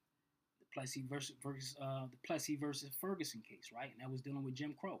 right? The Plessy versus Ferguson case, right? And that was dealing with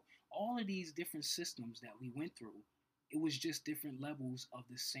Jim Crow. All of these different systems that we went through, it was just different levels of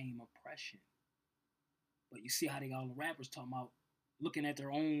the same oppression. But you see how they got all the rappers talking about looking at their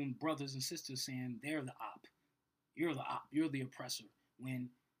own brothers and sisters saying they're the op. You're the op. You're the oppressor.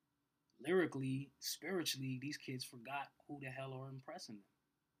 When lyrically, spiritually, these kids forgot who the hell are oppressing them.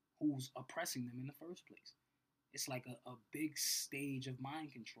 Who's oppressing them in the first place. It's like a big stage of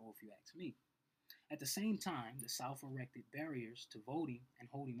mind control, if you ask me. At the same time, the South erected barriers to voting and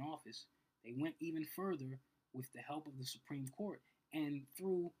holding office. They went even further with the help of the Supreme Court and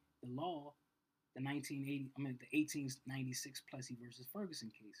through the law, the 1896 Plessy versus Ferguson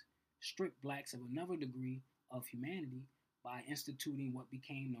case, stripped blacks of another degree of humanity by instituting what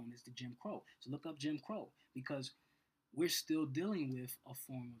became known as the Jim Crow. So look up Jim Crow, because we're still dealing with a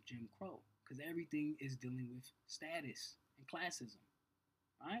form of Jim Crow, because everything is dealing with status and classism,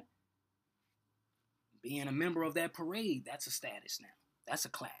 right? Being a member of that parade, that's a status now. That's a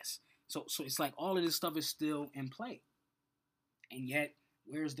class. So it's like all of this stuff is still in play. And yet,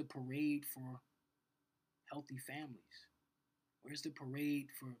 where's the parade for healthy families? Where's the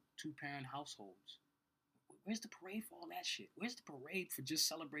parade for two-parent households? Where's the parade for all that shit? Where's the parade for just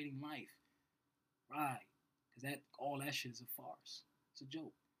celebrating life? Right. Because all that shit is a farce. It's a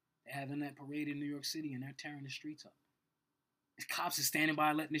joke. They're having that parade in New York City and they're tearing the streets up. The cops are standing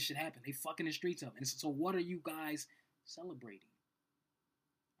by letting this shit happen. They fucking the streets up. And so what are you guys celebrating?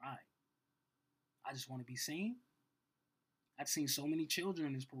 Right. I just want to be seen. I've seen so many children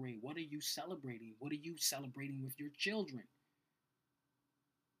in this parade. What are you celebrating? What are you celebrating with your children?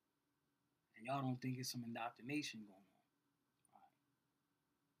 And y'all don't think it's some indoctrination going on. All right.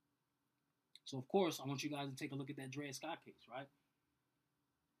 So, of course, I want you guys to take a look at that Dred Scott case, right?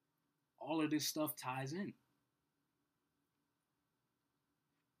 All of this stuff ties in.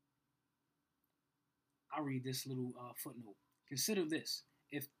 I'll read this little footnote. Consider this.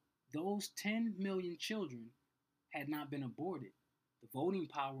 If those 10 million children had not been aborted, the voting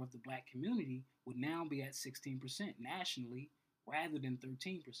power of the black community would now be at 16% nationally rather than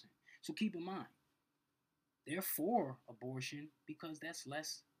 13%. So keep in mind, they're for abortion because that's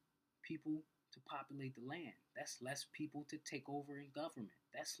less people to populate the land. That's less people to take over in government.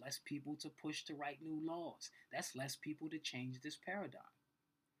 That's less people to push to write new laws. That's less people to change this paradigm.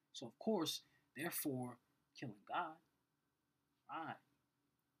 So, of course, they're for killing God. Right.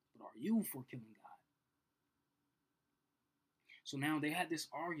 But are you for killing God? So now they had this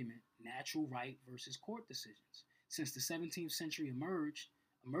argument, natural right versus court decisions. Since the 17th century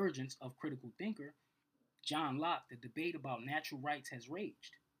emergence of critical thinker John Locke, the debate about natural rights has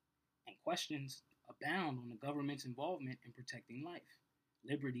raged, and questions abound on the government's involvement in protecting life,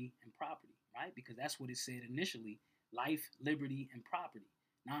 liberty, and property, right? Because that's what it said initially, life, liberty, and property,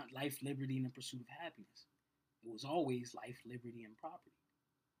 not life, liberty, and the pursuit of happiness. It was always life, liberty, and property.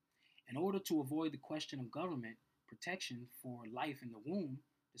 In order to avoid the question of government protection for life in the womb,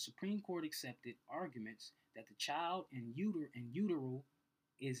 the Supreme Court accepted arguments that the child in utero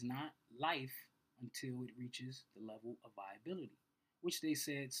is not life until it reaches the level of viability, which they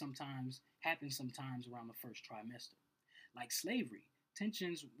said happens sometimes around the first trimester. Like slavery,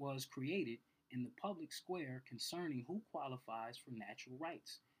 tensions was created in the public square concerning who qualifies for natural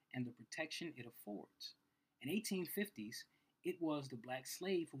rights and the protection it affords. In 1850s, it was the black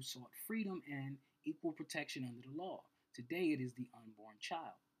slave who sought freedom and equal protection under the law. Today it is the unborn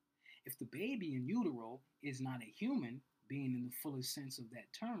child. If the baby in utero is not a human being in the fullest sense of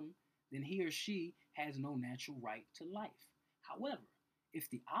that term, then he or she has no natural right to life. However, if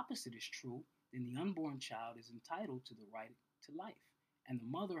the opposite is true, then the unborn child is entitled to the right to life, and the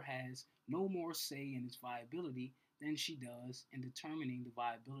mother has no more say in its viability than she does in determining the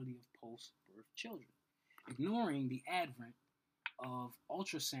viability of post-birth children. Ignoring the advent of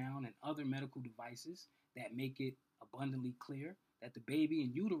ultrasound and other medical devices that make it abundantly clear that the baby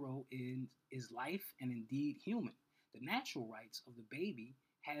in utero is life and indeed human, the natural rights of the baby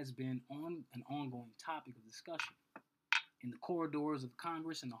has been an ongoing topic of discussion in the corridors of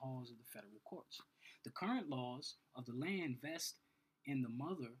Congress and the halls of the federal courts. The current laws of the land vest in the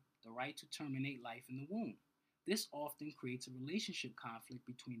mother the right to terminate life in the womb. This often creates a relationship conflict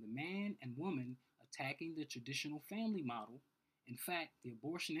between the man and woman attacking the traditional family model. In fact, the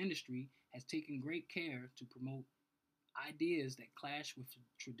abortion industry has taken great care to promote ideas that clash with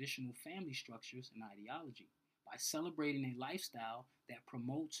traditional family structures and ideology by celebrating a lifestyle that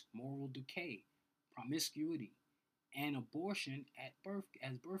promotes moral decay, promiscuity, and abortion at birth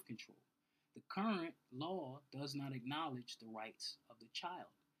as birth control. The current law does not acknowledge the rights of the child.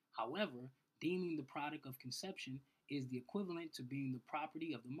 However, deeming the product of conception is the equivalent to being the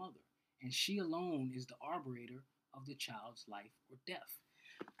property of the mother, and she alone is the arbiter of the child's life or death.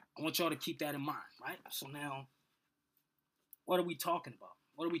 I want y'all to keep that in mind, right? So now, what are we talking about?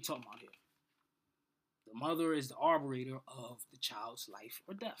 What are we talking about here? The mother is the arbiter of the child's life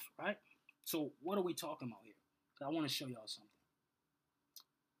or death, right? So what are we talking about here? I want to show y'all something.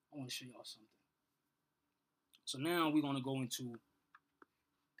 So now we're going to go into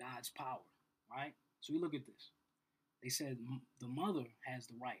God's power, right? So we look at this. They said the mother has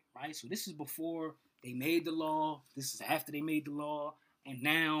the right? So this is before they made the law. This is after they made the law. And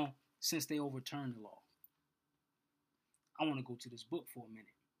now, since they overturned the law, I want to go to this book for a minute.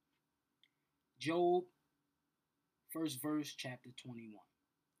 Job, first verse, chapter 21.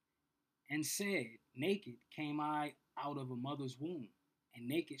 And said, naked came I out of a mother's womb, and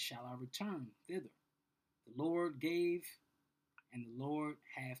naked shall I return thither. The Lord gave, and the Lord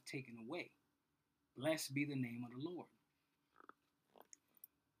hath taken away. Blessed be the name of the Lord.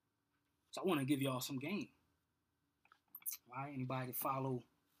 So I want to give y'all some game. Right? Anybody to follow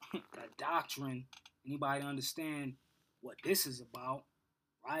that doctrine, anybody to understand what this is about,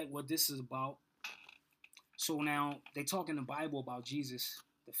 right? What this is about. So now they talk in the Bible about Jesus,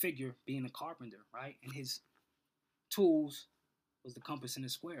 the figure, being a carpenter, right? And his tools was the compass and the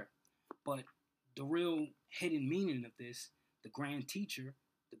square. But the real hidden meaning of this, the grand teacher,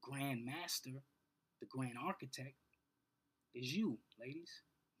 the grand master, the grand architect, is you, ladies.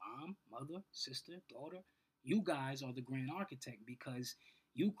 Mom, mother, sister, daughter. You guys are the grand architect because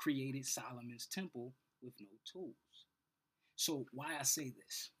you created Solomon's temple with no tools. So why I say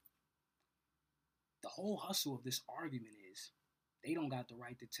this? The whole hustle of this argument is they don't got the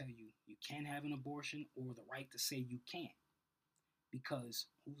right to tell you you can't have an abortion or the right to say you can't. Because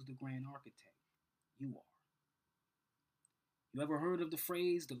who's the grand architect? You are. You ever heard of the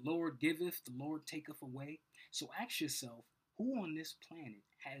phrase, the Lord giveth, the Lord taketh away? So ask yourself, who on this planet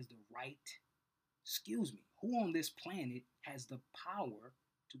has the right, who on this planet has the power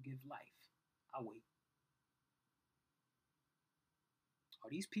to give life? I'll wait. Are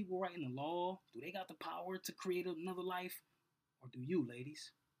these people writing the law? Do they got the power to create another life? Or do you,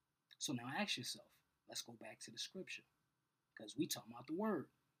 ladies? So now ask yourself, let's go back to the scripture. Because we talking about the word.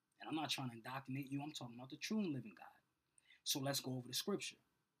 And I'm not trying to indoctrinate you. I'm talking about the true and living God. So let's go over the scripture.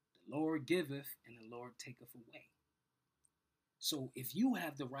 The Lord giveth and the Lord taketh away. So if you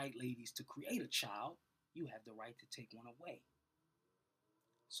have the right, ladies, to create a child, you have the right to take one away.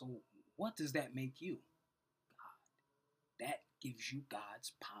 So what does that make you? God. That gives you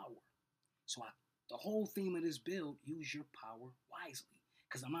God's power. So the whole theme of this build, use your power wisely.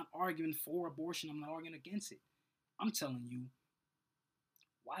 Because I'm not arguing for abortion. I'm not arguing against it. I'm telling you,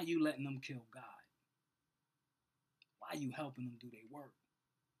 why are you letting them kill God? Why are you helping them do their work?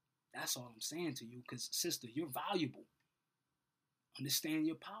 That's all I'm saying to you. Because, sister, you're valuable. Understand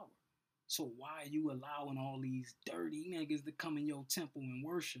your power. So why are you allowing all these dirty niggas to come in your temple and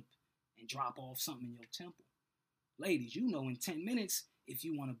worship and drop off something in your temple? Ladies, you know in 10 minutes if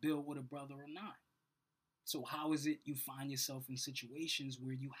you want to build with a brother or not. So how is it you find yourself in situations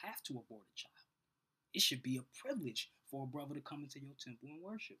where you have to abort a child? It should be a privilege for a brother to come into your temple and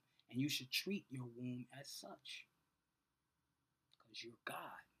worship. And you should treat your womb as such. Because you're God.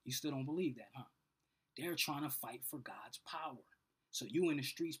 You still don't believe that, huh? They're trying to fight for God's power. So you in the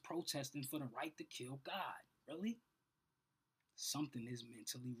streets protesting for the right to kill God. Really? Something is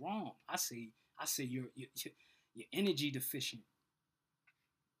mentally wrong. I say you're energy deficient.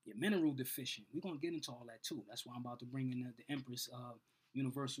 You're mineral deficient. We're going to get into all that too. That's why I'm about to bring in the Empress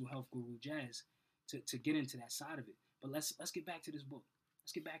Universal Health Guru Jazz to get into that side of it. But let's get back to this book.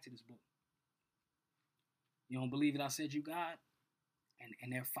 Let's get back to this book. You don't believe that I said you God?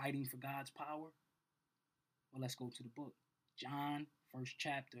 And they're fighting for God's power? Well, let's go to the book. John, 1st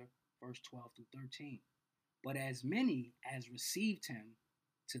chapter, verse 12 through 13. But as many as received him,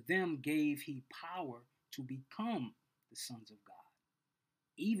 to them gave he power to become the sons of God,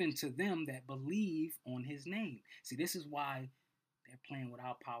 even to them that believe on his name. See, this is why they're playing with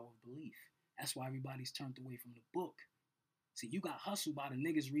our power of belief. That's why everybody's turned away from the book. See, you got hustled by the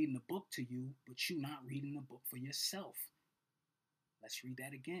niggas reading the book to you, but you not reading the book for yourself. Let's read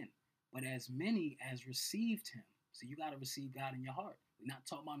that again. But as many as received him. So you got to receive God in your heart. We're not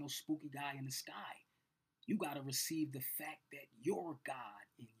talking about no spooky guy in the sky. You got to receive the fact that you're God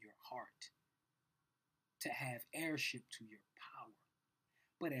in your heart to have heirship to your power.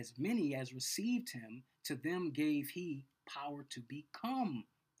 But as many as received him, to them gave he power to become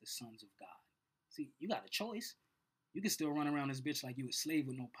the sons of God. See, you got a choice. You can still run around this bitch like you a slave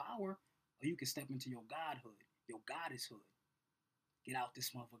with no power, or you can step into your godhood, your goddesshood. Get out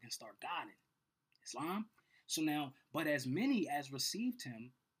this motherfucker and start godding. Islam? So now, but as many as received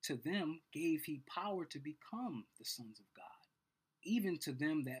him, to them gave he power to become the sons of God, even to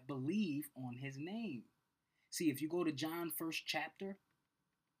them that believe on his name. See, if you go to John 1st chapter,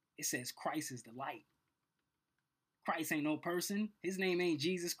 it says Christ is the light. Christ ain't no person. His name ain't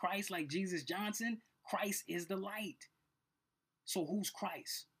Jesus Christ like Jesus Johnson. Christ is the light. So who's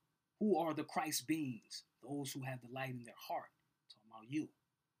Christ? Who are the Christ beings? Those who have the light in their heart. I'm talking about you.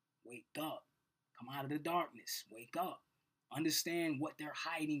 Wake up. Come out of the darkness. Wake up. Understand what they're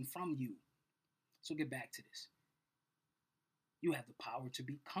hiding from you. So get back to this. You have the power to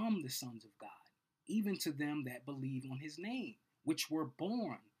become the sons of God, even to them that believe on his name, which were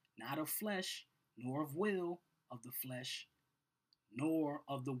born, not of flesh, nor of will of the flesh, nor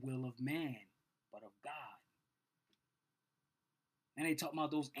of the will of man, but of God. And they talk about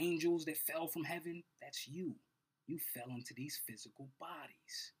those angels that fell from heaven. That's you. You fell into these physical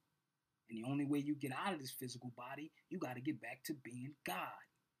bodies. And the only way you get out of this physical body, you got to get back to being God.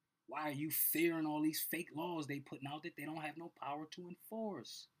 Why are you fearing all these fake laws they putting out that they don't have no power to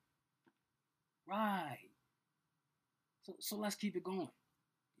enforce? Right. So let's keep it going.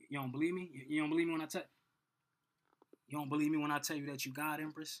 You don't believe me? You don't believe me when I tell you don't believe me when I tell you that you God,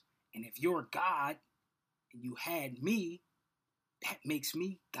 Empress? And if you're God and you had me, that makes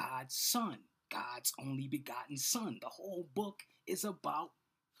me God's son, God's only begotten son. The whole book is about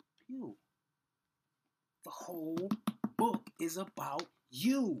you. The whole book is about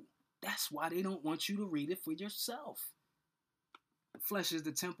you. That's why they don't want you to read it for yourself. The flesh is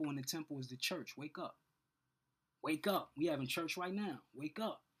the temple and the temple is the church. Wake up. Wake up. We having church right now. Wake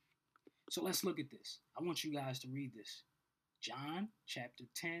up. So let's look at this. I want you guys to read this. John chapter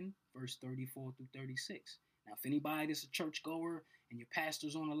 10, verse 34 through 36. Now, if anybody that's a churchgoer and your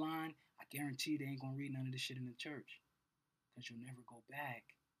pastor's on the line, I guarantee they ain't going to read none of this shit in the church. Because you'll never go back.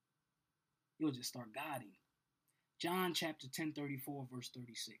 You'll just start guiding. John chapter 10, 34, verse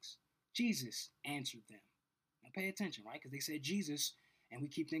 36. Jesus answered them. Now pay attention, right? Because they said Jesus, and we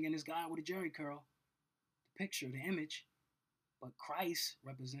keep thinking this guy with a jerry curl. The picture, the image. But Christ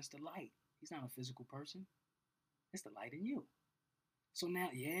represents the light. He's not a physical person. It's the light in you. So now,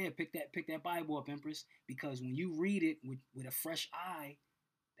 pick that Bible up, Empress, because when you read it with a fresh eye,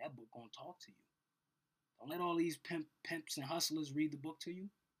 that book gonna talk to you. Don't let all these pimps and hustlers read the book to you.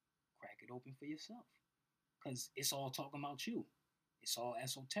 Crack it open for yourself, because it's all talking about you. It's all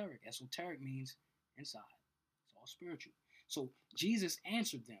esoteric. Esoteric means inside. It's all spiritual. So Jesus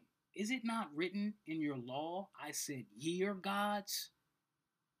answered them, "Is it not written in your law, I said, ye are gods?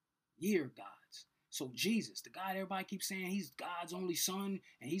 Ye are gods." So Jesus, the God everybody keeps saying he's God's only son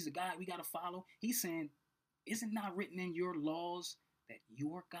and he's the God we got to follow. He's saying, is it not written in your laws that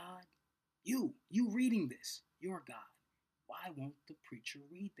you're God? You reading this, you're God. Why won't the preacher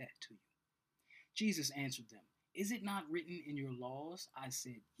read that to you? Jesus answered them, is it not written in your laws, I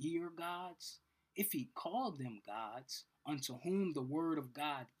said, ye are gods? If he called them gods, unto whom the word of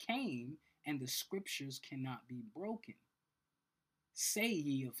God came, and the scriptures cannot be broken. Say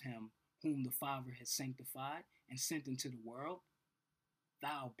ye of him whom the Father has sanctified and sent into the world,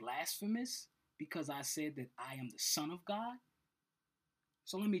 thou blasphemous, because I said that I am the Son of God?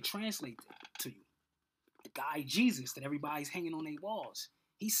 So let me translate that to you. The guy Jesus that everybody's hanging on their walls,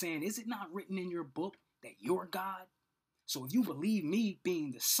 he's saying, is it not written in your book that you're God? So if you believe me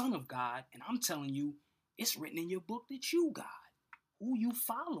being the Son of God, and I'm telling you, it's written in your book that you God. Who you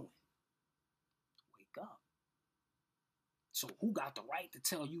following? Wake up. So who got the right to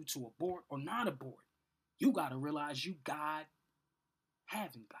tell you to abort or not abort? You got to realize you God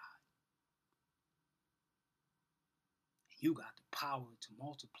having God. You got the power to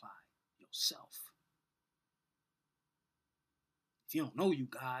multiply yourself. If you don't know you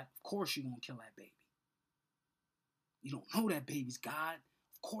God, of course you won't kill that baby. You don't know that baby's God,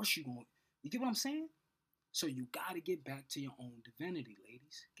 of course you won't. You get what I'm saying? So you got to get back to your own divinity,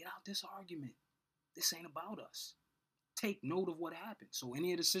 ladies. Get out this argument. This ain't about us. Take note of what happened. So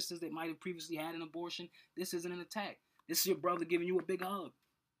any of the sisters that might have previously had an abortion, this isn't an attack. This is your brother giving you a big hug,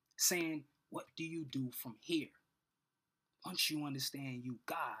 saying, what do you do from here? Once you understand you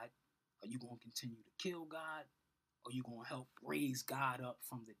God, are you going to continue to kill God? Or are you going to help raise God up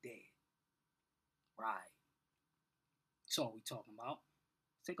from the dead? Right. That's all we talking about.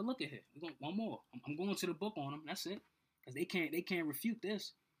 Take a look at it. We're going one more. I'm going to the book on them. That's it. Because they can't refute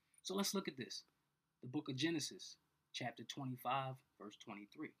this. So let's look at this. The book of Genesis, chapter 25, verse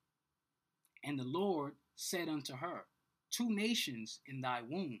 23. And the Lord said unto her, 2 nations in thy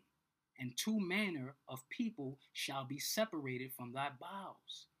womb, and 2 manner of people shall be separated from thy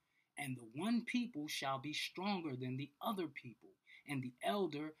bowels. And the one people shall be stronger than the other people, and the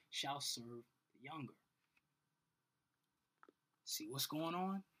elder shall serve the younger. See what's going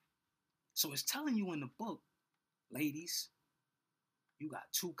on? So it's telling you in the book, ladies, you got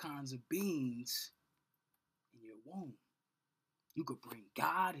 2 kinds of beings in your womb. You could bring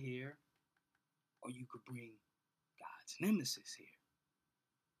God here, or you could bring God's nemesis here.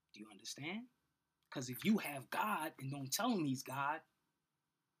 Do you understand? Because if you have God and don't tell him he's God,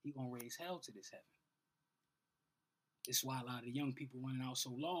 he's going to raise hell to this heaven. That's why a lot of the young people running out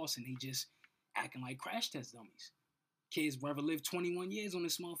so lost and they just acting like crash test dummies. Kids rather live 21 years on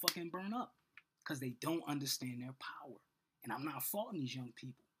this motherfucker and burn up because they don't understand their power. And I'm not faulting these young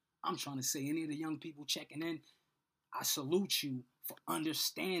people. I'm trying to say any of the young people checking in, I salute you for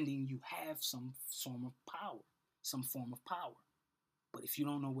understanding you have some form of power. But if you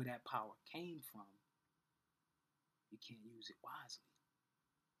don't know where that power came from, you can't use it wisely.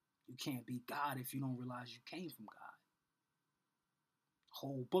 You can't be God if you don't realize you came from God. The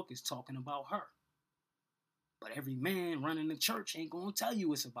whole book is talking about her. But every man running the church ain't going to tell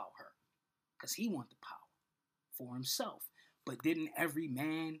you it's about her. Because he wants the power for himself. But didn't every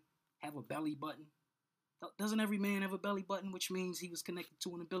man have a belly button? Doesn't every man have a belly button, which means he was connected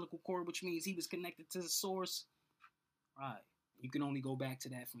to an umbilical cord, which means he was connected to the source? Right. You can only go back to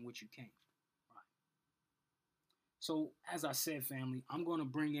that from which you came. Right. So, as I said, family, I'm going to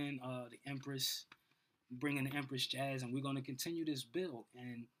bring in the Empress Jazz, and we're going to continue this build.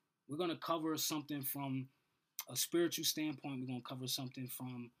 And we're going to cover something from a spiritual standpoint. We're going to cover something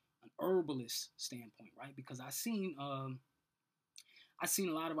from an herbalist standpoint, right? Because I I've seen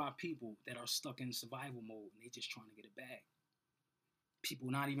a lot of our people that are stuck in survival mode and they just trying to get a bag. People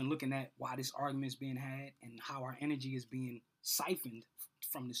not even looking at why this argument is being had and how our energy is being siphoned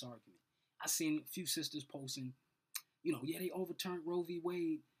from this argument. I seen a few sisters posting, yeah, they overturned Roe v.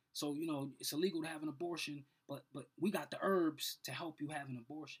 Wade, so it's illegal to have an abortion, but we got the herbs to help you have an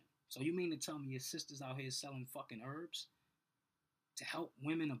abortion. So you mean to tell me your sisters out here selling fucking herbs to help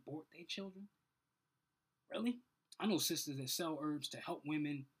women abort their children? Really? I know sisters that sell herbs to help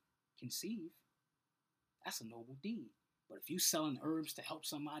women conceive. That's a noble deed. But if you selling herbs to help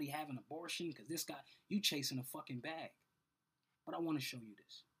somebody have an abortion, because this guy, you chasing a fucking bag. But I want to show you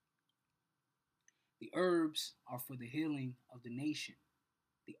this. The herbs are for the healing of the nation.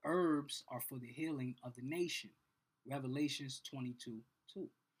 The herbs are for the healing of the nation. Revelations 22:2.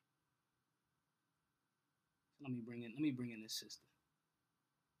 Let me bring in this sister.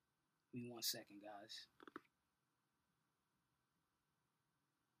 Give me 1 second, guys.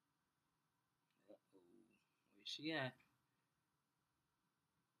 Where's she at?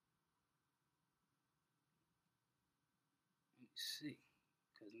 Let me see.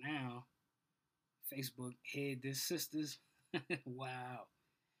 Because now Facebook hid this sisters. Wow.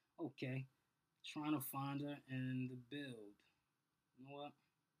 Okay. Trying to find her in the build. You know what?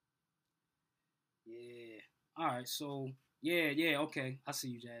 Yeah. All right. So, yeah. Okay. I see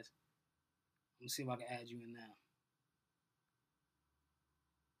you, Jazz. Let me see if I can add you in now.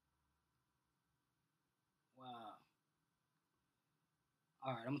 Wow.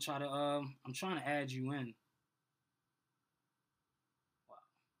 All right. I'm trying to add you in. Wow.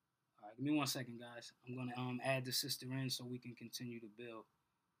 All right. Give me 1 second, guys. I'm gonna add the sister in so we can continue to build.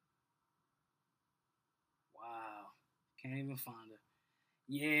 Wow. Can't even find her.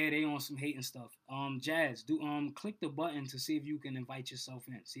 Yeah, they on some hating stuff. Jazz, do click the button to see if you can invite yourself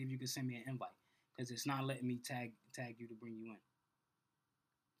in. See if you can send me an invite, because it's not letting me tag you to bring you in.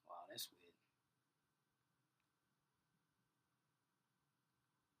 Wow, that's weird.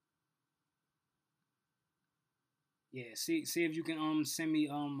 Yeah, see if you can send me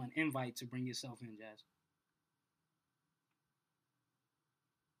an invite to bring yourself in, Jazz.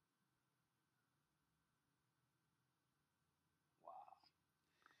 Wow.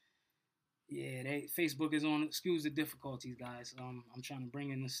 Yeah, Facebook is on. Excuse the difficulties, guys. I'm trying to bring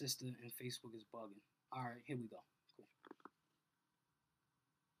in the sister and Facebook is bugging. All right, here we go. Cool.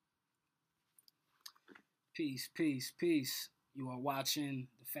 Peace. You are watching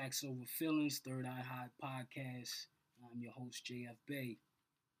the Facts Over Feelings Third Eye High podcast. I'm your host JF Bay,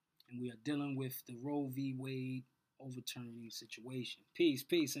 and we are dealing with the Roe v. Wade overturning situation. Peace,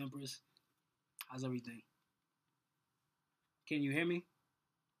 Empress. How's everything? Can you hear me?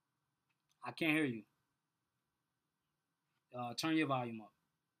 I can't hear you. Turn your volume up.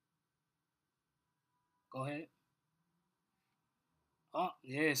 Go ahead. Oh,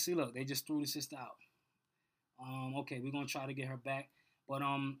 yeah, see, look, they just threw the sister out. Okay, we're gonna try to get her back. But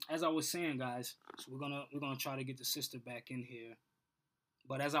as I was saying, guys, so we're gonna try to get the sister back in here.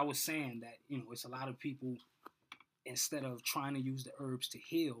 But as I was saying, that it's a lot of people, instead of trying to use the herbs to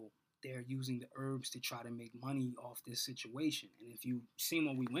heal, they're using the herbs to try to make money off this situation. And if you've seen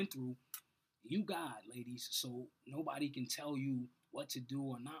what we went through, you God, ladies, so nobody can tell you what to do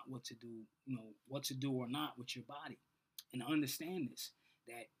or not what to do, what to do or not with your body. And understand this,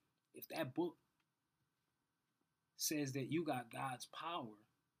 that if that book says that you got God's power,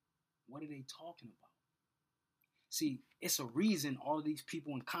 what are they talking about? See, it's a reason all of these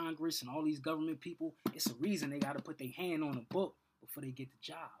people in Congress and all these government people, it's a reason they got to put their hand on a book before they get the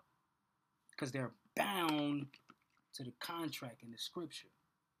job. Because they're bound to the contract in the scripture.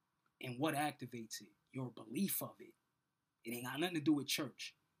 And what activates it? Your belief of it. It ain't got nothing to do with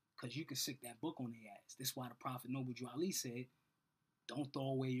church. Because you can stick that book on their ass. That's why the Prophet Noble Drew Ali said, don't throw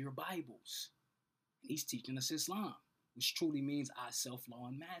away your Bibles. And he's teaching us Islam, which truly means I self-law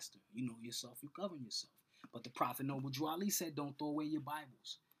and master. You know yourself, you govern yourself. But the Prophet Noble Drew Ali said, don't throw away your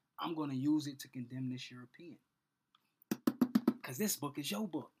Bibles. I'm going to use it to condemn this European. Because this book is your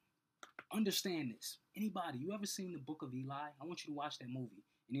book. Understand this. Anybody, you ever seen the Book of Eli? I want you to watch that movie.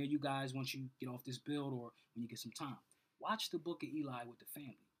 And here you guys, once you get off this build or when you get some time, watch the Book of Eli with the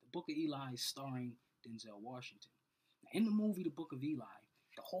family. The Book of Eli is starring Denzel Washington. Now, in the movie, The Book of Eli,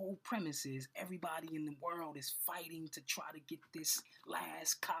 the whole premise is everybody in the world is fighting to try to get this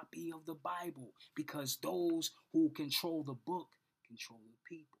last copy of the Bible because those who control the book control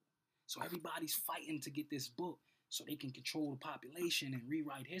the people. So everybody's fighting to get this book so they can control the population and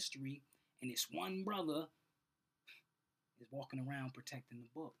rewrite history. And this one brother is walking around protecting the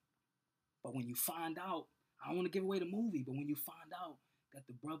book. But when you find out, I don't want to give away the movie, but when you find out that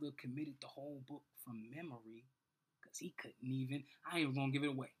the brother committed the whole book from memory, because he couldn't even. I ain't even gonna give it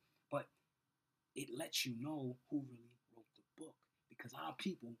away, but it lets you know who really wrote the book. Because a lot of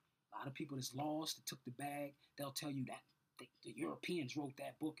people that's lost, that took the bag, they'll tell you that the Europeans wrote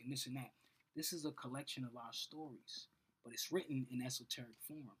that book and this and that. This is a collection of our stories, but it's written in esoteric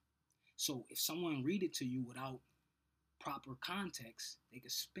form. So if someone read it to you without proper context, they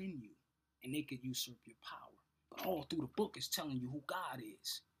could spin you and they could usurp your power. But all through the book is telling you who God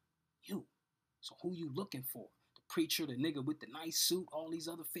is. You. So who you looking for? The preacher, the nigga with the nice suit, all these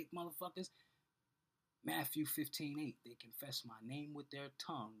other fake motherfuckers? Matthew 15:8. They confess my name with their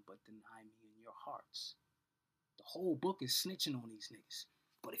tongue, but deny me in your hearts. The whole book is snitching on these niggas.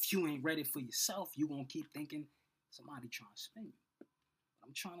 But if you ain't ready for yourself, you gonna keep thinking somebody trying to spin you. But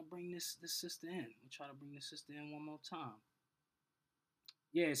I'm trying to bring this sister in. I'm trying to bring this sister in one more time.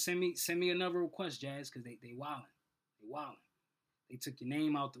 Yeah, send me another request, Jazz, because they wildin'. They wildin'. They took your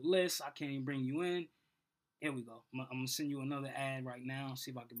name out the list. I can't even bring you in. Here we go. I'm gonna send you another ad right now.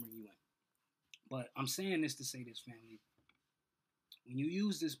 See if I can bring you in. But I'm saying this to say this, family. When you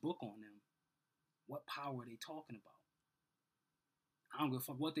use this book on them, what power are they talking about? I don't give a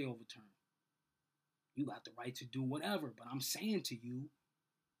fuck what they overturn. You got the right to do whatever, but I'm saying to you,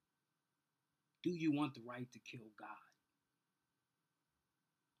 do you want the right to kill God?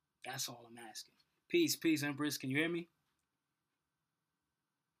 That's all I'm asking. Peace, Empress. Can you hear me?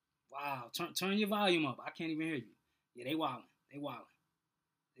 Wow, turn your volume up. I can't even hear you. Yeah, they wildin'.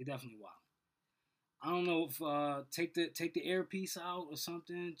 They definitely wildin'. I don't know if take the earpiece out or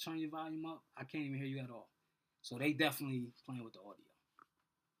something. Turn your volume up. I can't even hear you at all. So they definitely playing with the audio.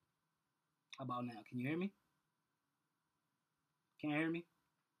 How about now? Can you hear me? Can't hear me?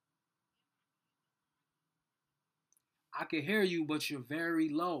 I can hear you, but you're very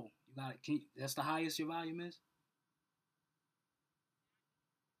low. You got it. That's the highest your volume is?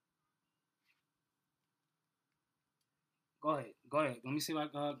 Go ahead. Let me see if I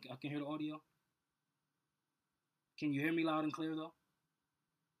can hear the audio. Can you hear me loud and clear though?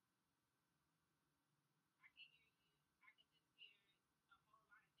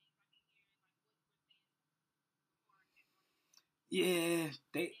 Yeah,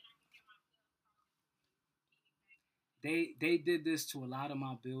 they did this to a lot of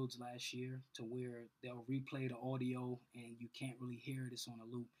my builds last year, to where they'll replay the audio and you can't really hear it. It's on a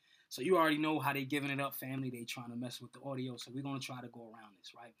loop. So you already know how they giving it up, family. They trying to mess with the audio. So we're gonna try to go around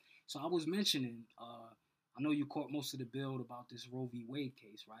this, right? So I was mentioning, I know you caught most of the build about this Roe v. Wade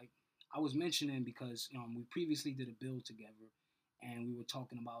case, right? I was mentioning because we previously did a build together, and we were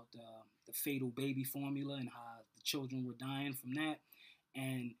talking about the fatal baby formula and how the children were dying from that.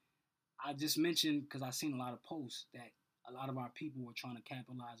 And I just mentioned, because I've seen a lot of posts, that a lot of our people were trying to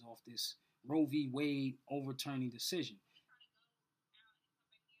capitalize off this Roe v. Wade overturning decision.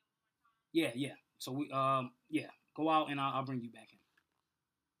 Yeah. So yeah, go out and I'll bring you back in.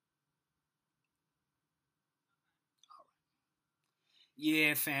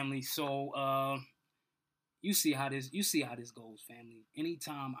 Yeah, family. So you see how this goes, family.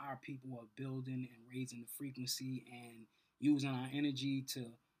 Anytime our people are building and raising the frequency and using our energy to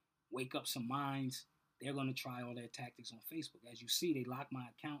wake up some minds, they're gonna try all their tactics on Facebook. As you see, they locked my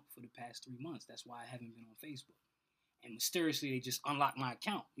account for the past 3 months. That's why I haven't been on Facebook. And mysteriously, they just unlocked my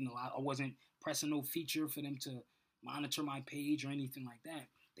account. I wasn't pressing no feature for them to monitor my page or anything like that.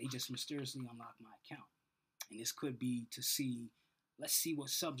 They just mysteriously unlocked my account. And this could be to see, let's see what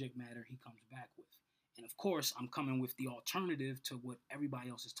subject matter he comes back with. And of course, I'm coming with the alternative to what everybody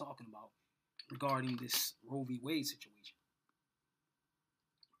else is talking about regarding this Roe v. Wade situation.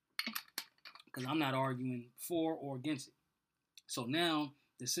 Because I'm not arguing for or against it. So now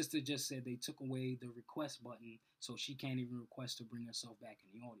the sister just said they took away the request button, so she can't even request to bring herself back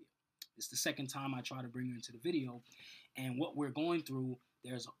in the audio. It's the second time I try to bring her into the video, and what we're going through,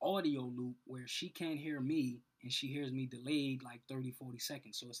 there's an audio loop where she can't hear me, and she hears me delayed like 30, 40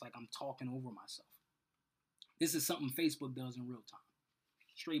 seconds. So it's like I'm talking over myself. This is something Facebook does in real time.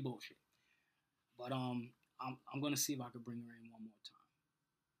 Straight bullshit. But I'm gonna see if I can bring her in one more time.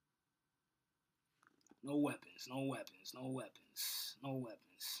 No weapons, no weapons, no weapons, no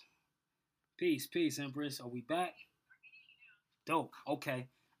weapons. Peace, Empress. Are we back? Dope. Okay.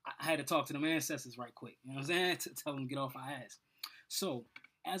 I had to talk to them ancestors right quick. You know what I'm saying? To tell them to get off our ass. So,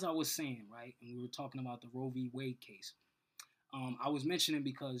 as I was saying, right, and we were talking about the Roe v. Wade case, I was mentioning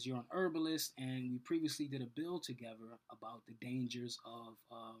because you're an herbalist, and we previously did a bill together about the dangers of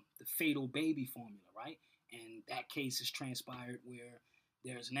the fatal baby formula, right? And that case has transpired where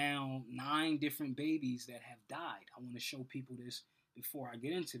there's now 9 different babies that have died. I want to show people this before I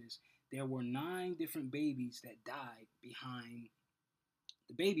get into this. There were 9 different babies that died behind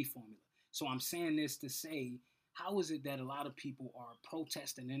the baby formula. So I'm saying this to say How is it that a lot of people are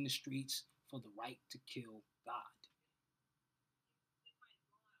protesting in the streets for the right to kill God?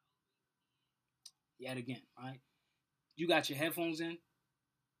 Yet again, right? You got your headphones in?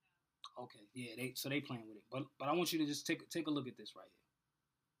 Okay, yeah, they playing with it. But I want you to just take a look at this right here.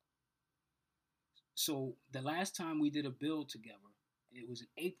 So the last time we did a build together, it was in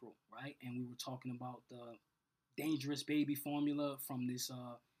April, right? And we were talking about the dangerous baby formula from this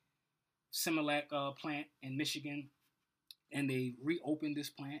Similac plant in Michigan, and they reopened this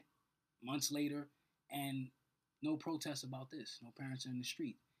plant months later, and no protests about this. No parents in the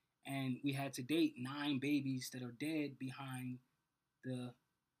street, and we had to date 9 babies that are dead behind the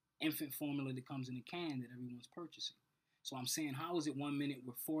infant formula that comes in a can that everyone's purchasing. So I'm saying, how is it 1 minute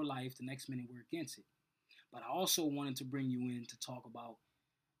we're for life, the next minute we're against it? But I also wanted to bring you in to talk about,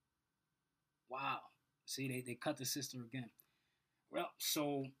 wow, see, they cut the sister again. Well,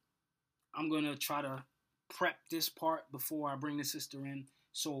 so I'm going to try to prep this part before I bring the sister in.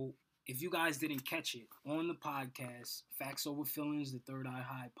 So if you guys didn't catch it on the podcast, Facts Over Feelings, the Third Eye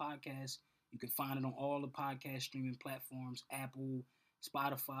High podcast, you can find it on all the podcast streaming platforms, Apple,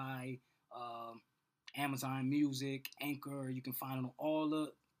 Spotify, Amazon Music, Anchor. You can find it on all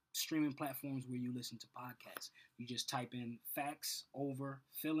the streaming platforms where you listen to podcasts. You just type in Facts Over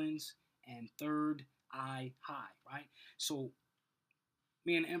Feelings and Third Eye High, right? So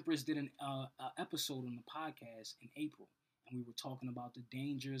me and Empress did an episode on the podcast in April, and we were talking about the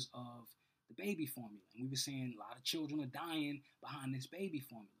dangers of the baby formula. And we were saying a lot of children are dying behind this baby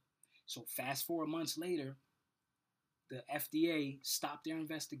formula. So fast forward months later, the FDA stopped their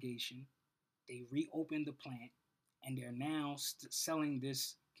investigation. They reopened the plant, and they're now selling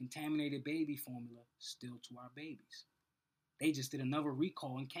this contaminated baby formula still to our babies. They just did another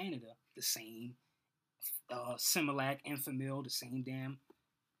recall in Canada, the same Similac, Enfamil, the same damn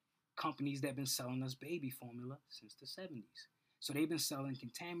companies that have been selling us baby formula since the 70s. So they've been selling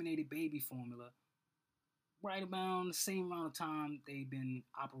contaminated baby formula right around the same amount of time they've been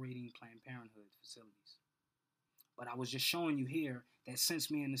operating Planned Parenthood facilities. But I was just showing you here that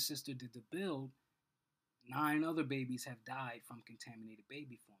since me and the sister did the build, 9 other babies have died from contaminated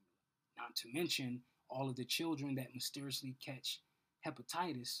baby formula. Not to mention all of the children that mysteriously catch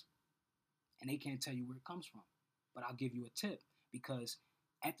hepatitis and they can't tell you where it comes from. But I'll give you a tip, because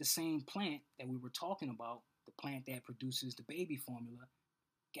at the same plant that we were talking about, the plant that produces the baby formula,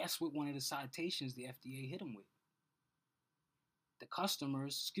 guess what one of the citations the FDA hit them with? The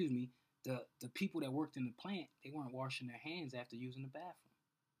customers, the people that worked in the plant, they weren't washing their hands after using the bathroom.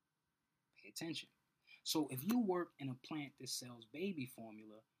 Pay attention. So if you work in a plant that sells baby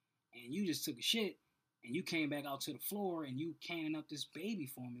formula and you just took a shit and you came back out to the floor and you canning up this baby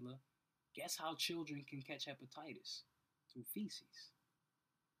formula, guess how children can catch hepatitis? Through feces.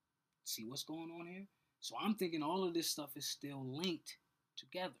 See what's going on here? So I'm thinking all of this stuff is still linked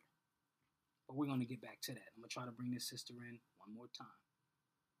together. But we're going to get back to that. I'm going to try to bring this sister in one more time.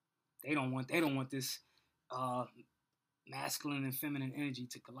 They don't want this masculine and feminine energy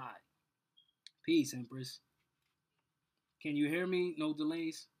to collide. Peace, Empress. Can you hear me? No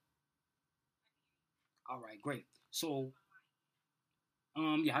delays? All right, great. So,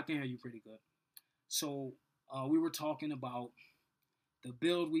 yeah, I can hear you pretty good. So, we were talking about the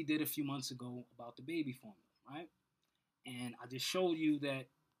build we did a few months ago about the baby formula, right? And I just showed you that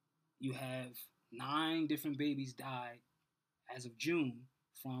you have 9 different babies died as of June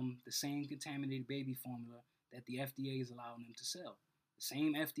from the same contaminated baby formula that the FDA is allowing them to sell. The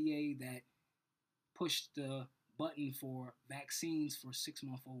same FDA that pushed the button for vaccines for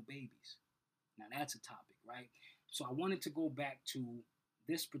 6-month-old babies. Now that's a topic, right? So I wanted to go back to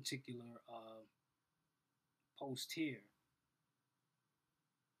this particular post here,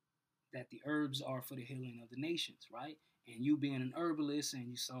 that the herbs are for the healing of the nations, right? And you being an herbalist and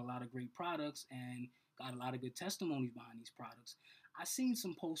you sell a lot of great products and got a lot of good testimonies behind these products, I seen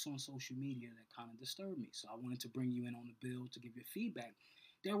some posts on social media that kind of disturbed me. So I wanted to bring you in on the bill to give you feedback.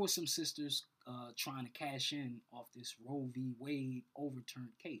 There were some sisters trying to cash in off this Roe v. Wade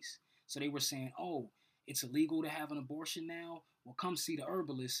overturned case. So they were saying, oh, it's illegal to have an abortion now? Well, come see the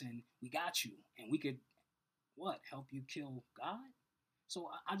herbalist and we got you. And we could, help you kill God? So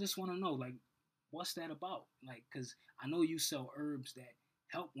I just want to know, like, what's that about? Like, because I know you sell herbs that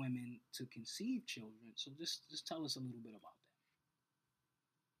help women to conceive children. So just tell us a little bit about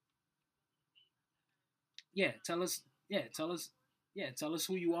that. Yeah, tell us. Yeah, tell us. Yeah, tell us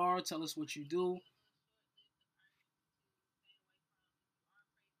who you are. Tell us what you do.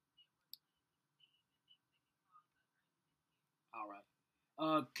 All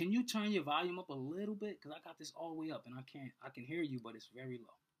right. Can you turn your volume up a little bit? Cause I got this all the way up and I can hear you, but it's very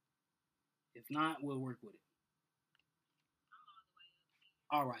low. If not, we'll work with it.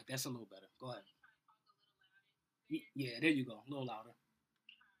 All right, that's a little better. Go ahead. Yeah, there you go. A little louder.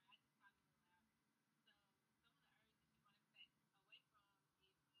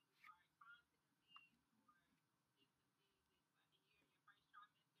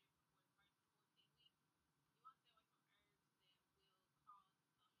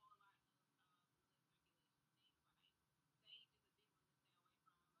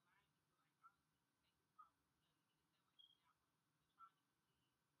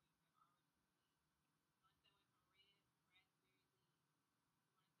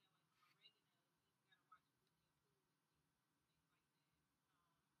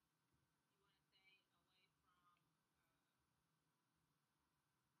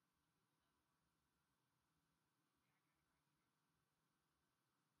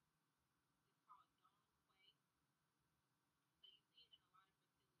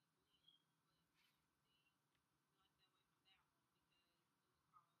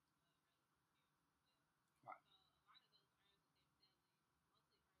 Right.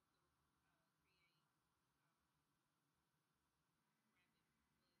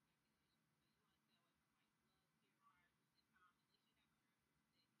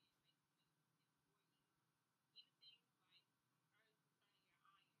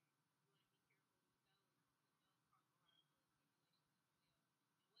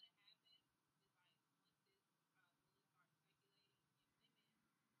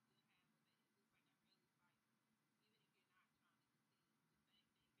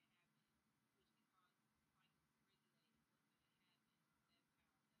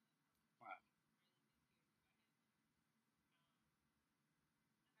 Right.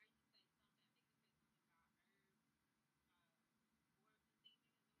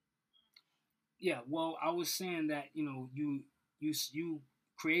 Yeah. Well, I was saying that you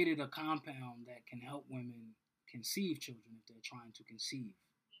created a compound that can help women conceive children if they're trying to conceive.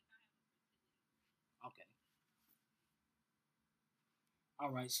 Okay. All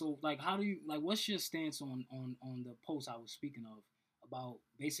right. So like, how do you like? What's your stance on the post I was speaking of about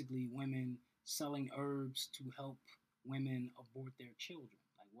basically women selling herbs to help women abort their children?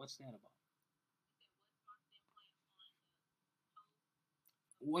 Like, what's that about?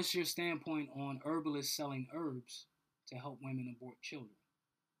 What's your standpoint on herbalists selling herbs to help women abort children?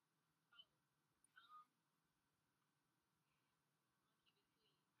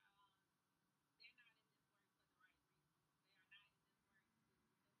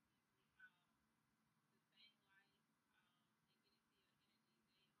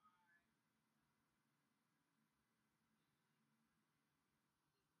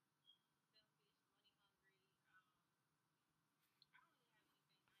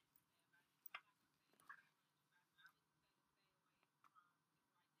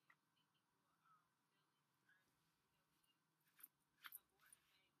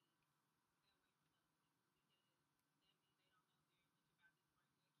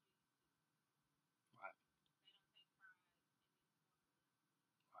 Right.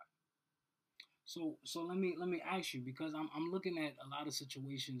 Right. So let me ask you because I'm looking at a lot of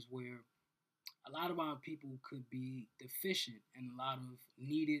situations where a lot of our people could be deficient in a lot of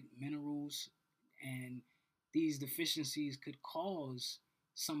needed minerals, and these deficiencies could cause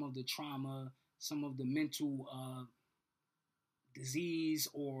some of the trauma, some of the mental disease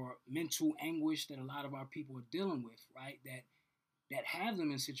or mental anguish that a lot of our people are dealing with, right? That have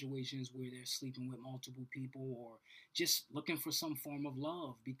them in situations where they're sleeping with multiple people or just looking for some form of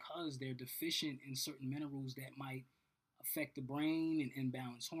love because they're deficient in certain minerals that might affect the brain and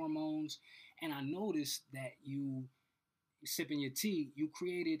imbalance hormones. And I noticed that you sipping your tea, you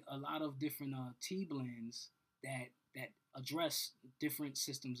created a lot of different tea blends that address different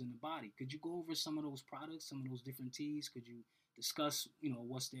systems in the body. Could you go over some of those products, some of those different teas? Could you discuss,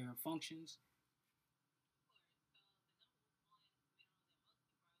 what's their functions?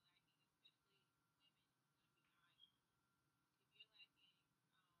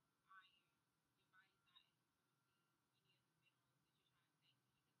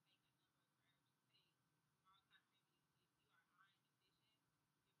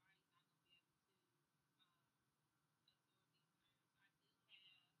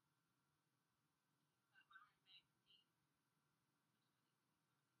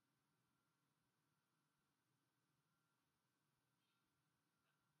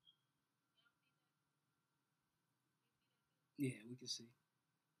 Yeah, we can see.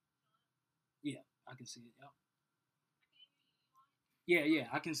 Yeah, I can see it. Yep. Yeah, yeah,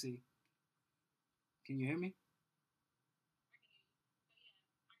 I can see. Can you hear me?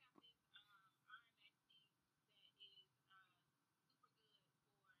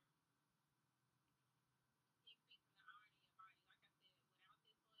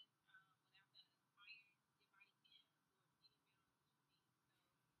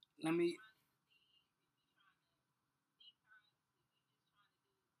 let me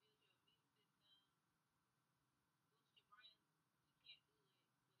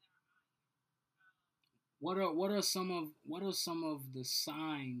what are some of the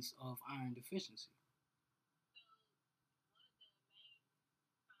signs of iron deficiency?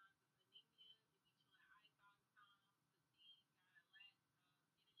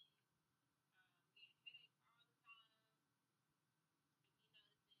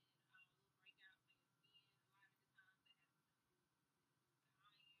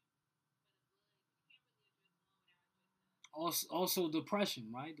 Also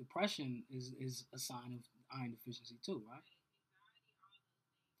depression, right? Depression is a sign of iron deficiency too, right?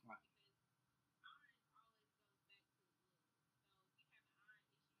 Right.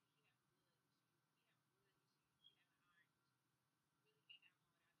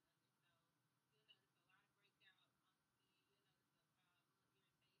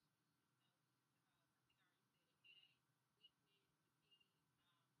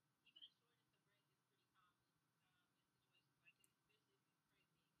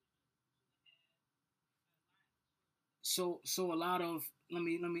 So a lot of let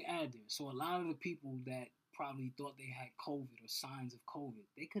me add there. So a lot of the people that probably thought they had COVID or signs of COVID,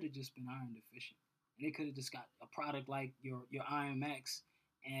 they could have just been iron deficient, and they could have just got a product like your Iron Max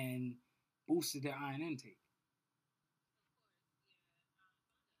and boosted their iron intake.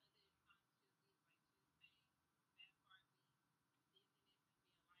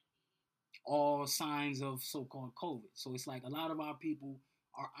 All signs of so-called COVID. So it's like a lot of our people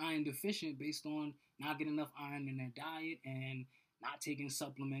are iron deficient based on not getting enough iron in their diet and not taking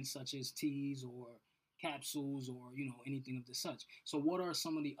supplements such as teas or capsules or anything of the such. So what are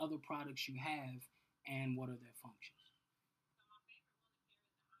some of the other products you have and what are their functions?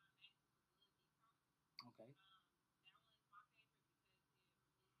 Okay.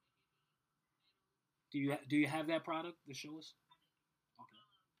 Do you have that product to show us? Okay.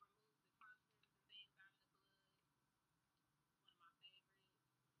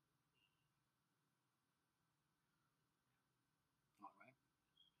 All right.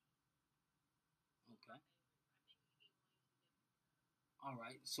 Okay. All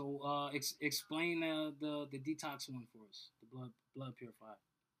right. So explain the detox one for us. The blood purifier.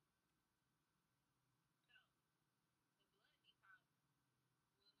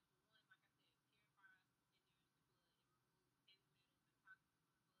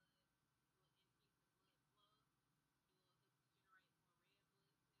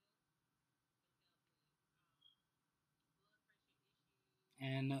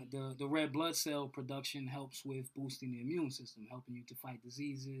 And the red blood cell production helps with boosting the immune system, helping you to fight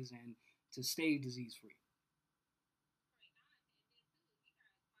diseases and to stay disease free.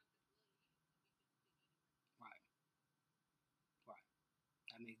 Right,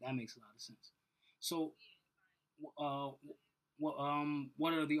 right. That makes a lot of sense. So,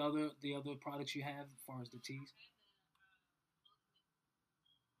 what are the other products you have as far as the teas?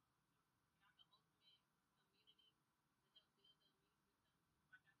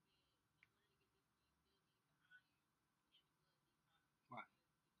 Right,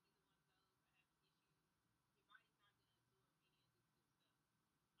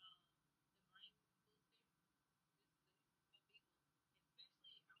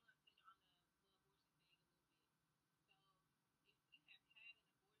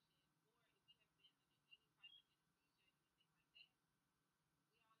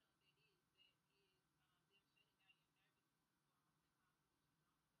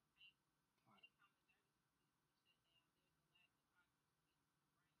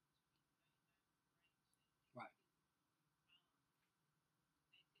 right,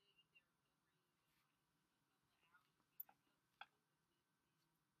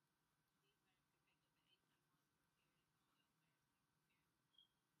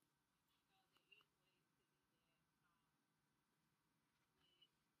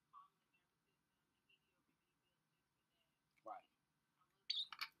 right,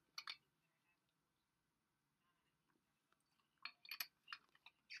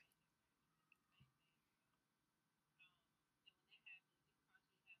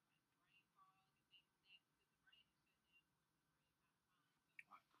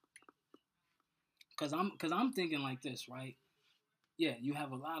 Because I'm thinking like this, right? Yeah, you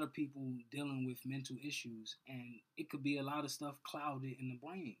have a lot of people dealing with mental issues, and it could be a lot of stuff clouded in the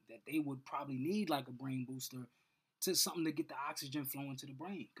brain that they would probably need like a brain booster to something to get the oxygen flowing to the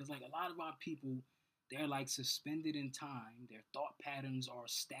brain. Because like a lot of our people, they're like suspended in time. Their thought patterns are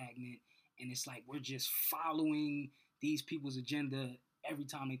stagnant, and it's like we're just following these people's agenda every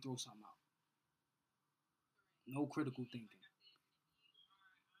time they throw something out. No critical thinking.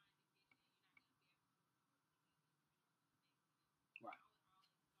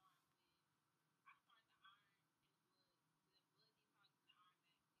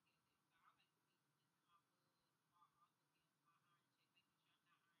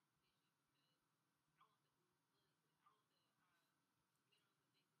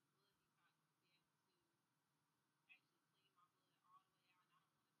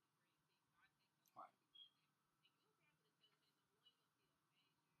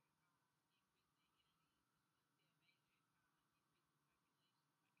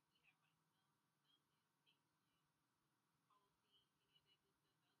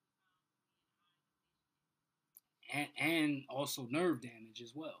 and also nerve damage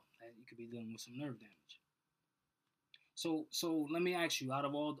as well. You could be dealing with some nerve damage. So let me ask you, out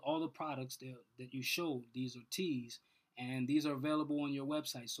of all the products that you showed, these are teas, and these are available on your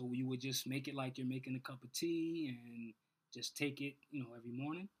website. So you would just make it like you're making a cup of tea and just take it, every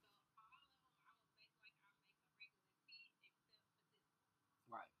morning.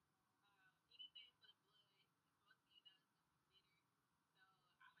 Right.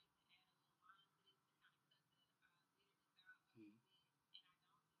 Mhm.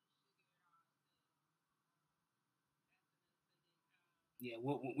 Yeah,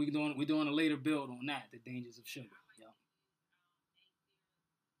 what we're doing a later build on that, the dangers of sugar. Yeah.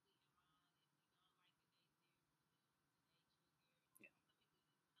 Yeah.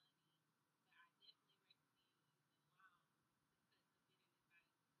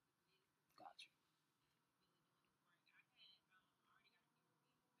 Gotcha.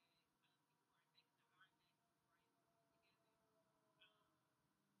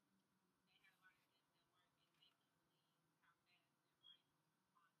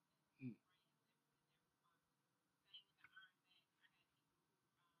 Mm.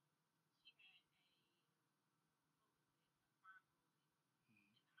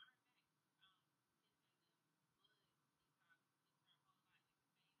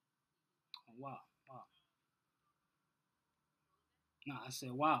 Oh, wow. Wow. No, I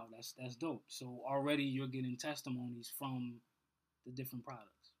said, wow, that's dope. So already you're getting testimonies from the different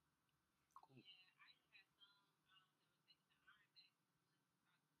products. Cool.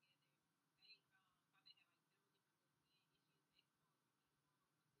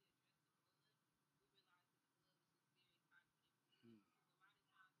 Mm.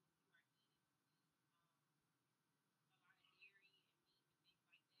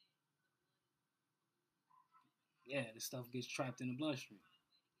 Yeah, the stuff gets trapped in the bloodstream.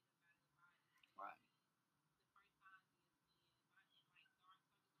 Right.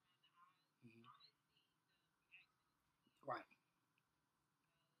 Mhm. Right.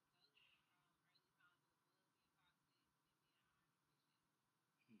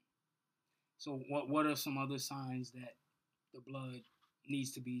 So what are some other signs that the blood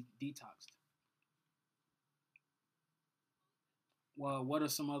needs to be detoxed? Well, what are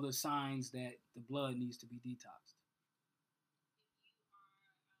some other signs that the blood needs to be detoxed?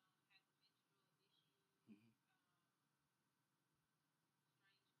 Mhm.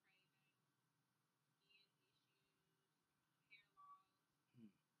 Mhm.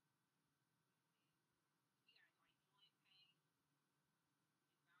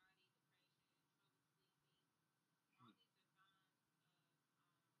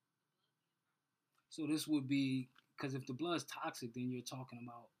 So this would be because if the blood's toxic, then you're talking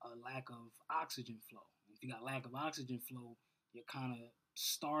about a lack of oxygen flow. If you got lack of oxygen flow, you're kind of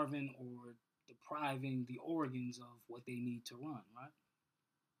starving or depriving the organs of what they need to run, right?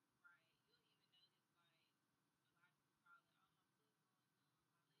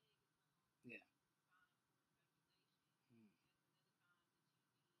 Yeah. Mm.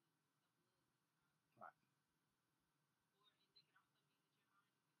 Right.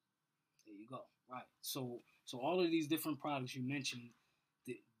 There you go. Right. So all of these different products you mentioned,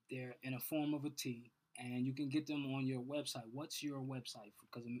 they're in a form of a tea, and you can get them on your website. What's your website?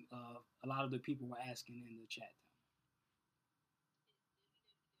 Because a lot of the people were asking in the chat.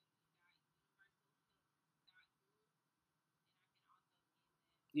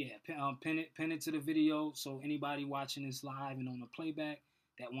 Yeah, pin it to the video. So anybody watching this live and on the playback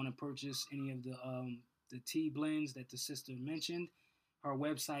that want to purchase any of the tea blends that the sister mentioned, her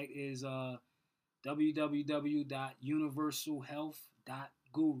website is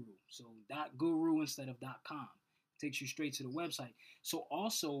www.universalhealth.guru. So .guru instead of .com. Takes you straight to the website. So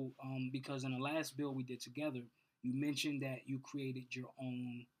also, because in the last bill we did together, you mentioned that you created your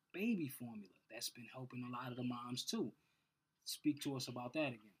own baby formula. That's been helping a lot of the moms too. Speak to us about that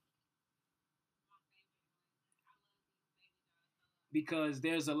again. Because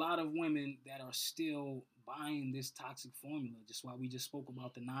there's a lot of women that are still buying this toxic formula, just why we just spoke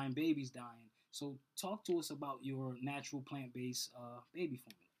about the 9 babies dying. So talk to us about your natural plant-based baby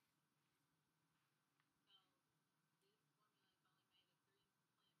formula.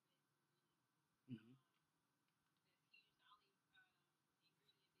 Hmm.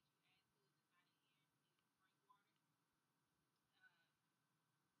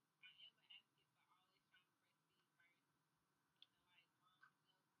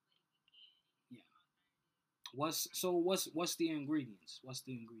 Yeah. What's the ingredients? What's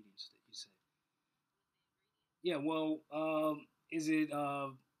the ingredients that you said? Yeah. Well, is it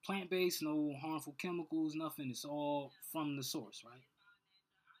plant-based? No harmful chemicals. Nothing. It's all from the source, right?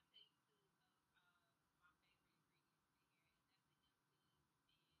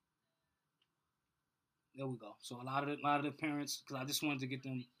 There we go. So a lot of the parents, because I just wanted to get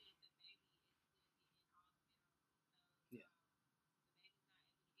them. Yeah,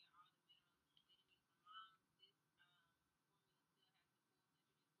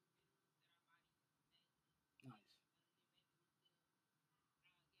 nice.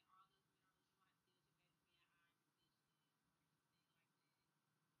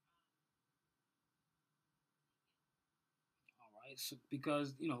 All right. So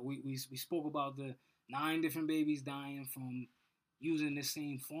because we spoke about the 9 different babies dying from using the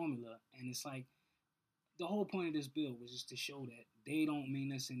same formula, and it's like the whole point of this bill was just to show that they don't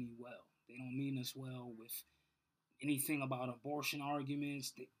mean us any well. They don't mean us well with anything about abortion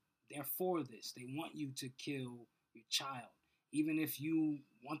arguments. They're for this. They want you to kill your child. Even if you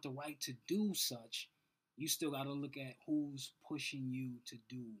want the right to do such, you still got to look at who's pushing you to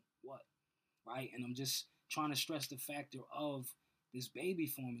do what, right? And I'm just trying to stress the factor of this baby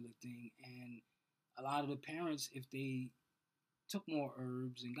formula thing. And a lot of the parents, if they took more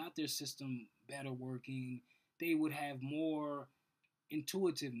herbs and got their system better working, they would have more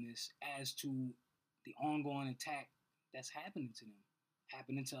intuitiveness as to the ongoing attack that's happening to them,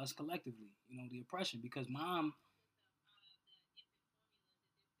 happening to us collectively, the oppression. Because mom,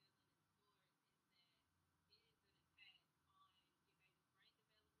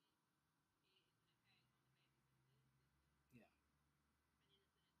 yeah, yeah,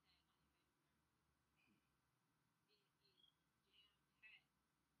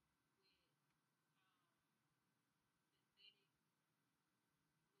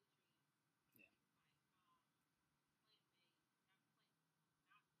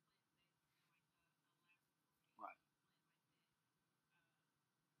 right,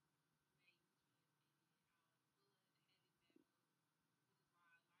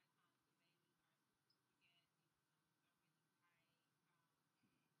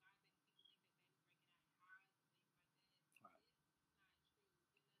 right.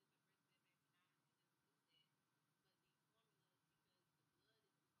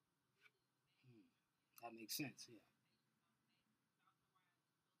 Hmm. That makes sense, yeah.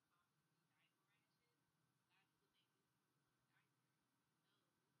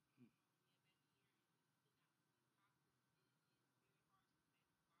 Hmm.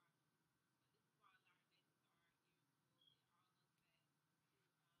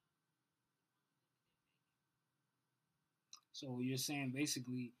 So you're saying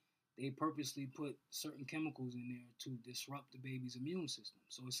basically they purposely put certain chemicals in there to disrupt the baby's immune system.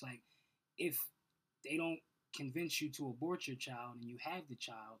 So it's like if they don't convince you to abort your child and you have the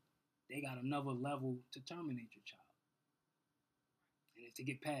child, they got another level to terminate your child. And if they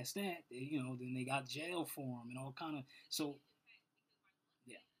get past that, then they got jail for them and all kind of. So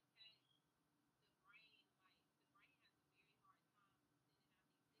yeah, right,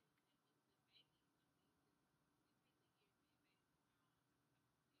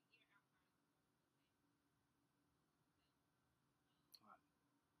 right,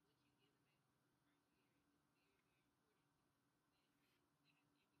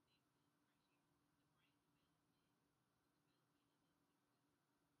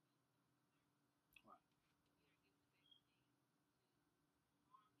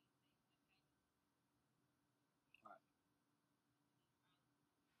 right.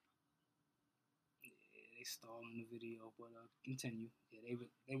 Yeah, they stalling the video, but continue. Yeah,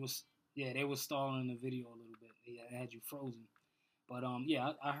 they was yeah they was stalling the video a little bit. They had you frozen. But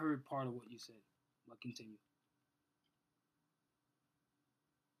yeah, I heard part of what you said. But continue.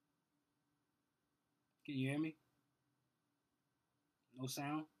 Can you hear me? No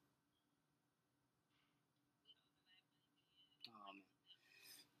sound. Oh man.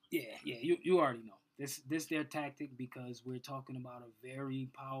 Yeah, yeah. You already know this their tactic because we're talking about a very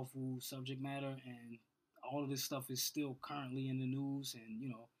powerful subject matter, and all of this stuff is still currently in the news, and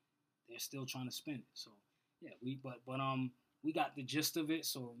they're still trying to spin it. So yeah, we got the gist of it.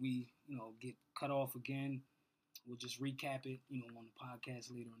 So we get cut off again. We'll just recap it on the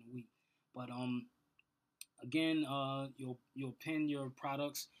podcast later in the week. But again, you'll pin your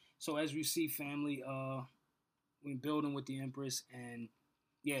products. So as we see, family, we're building with the Empress, and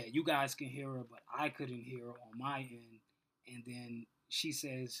yeah, you guys can hear her, but I couldn't hear her on my end. And then she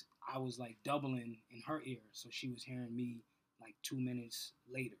says I was like doubling in her ear, so she was hearing me like 2 minutes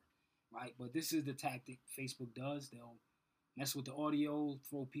later, right? But this is the tactic Facebook does. They'll mess with the audio,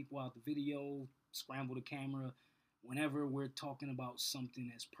 throw people out the video, scramble the camera. Whenever we're talking about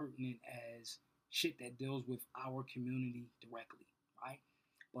something as pertinent as shit that deals with our community directly, right?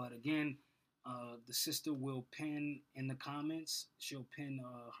 But again, the sister will pin in the comments. She'll pin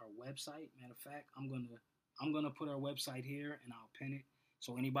her website. Matter of fact, I'm gonna put her website here and I'll pin it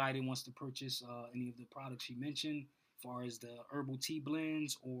So anybody that wants to purchase any of the products she mentioned, as far as the herbal tea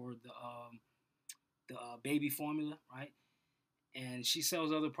blends or the baby formula, right? And she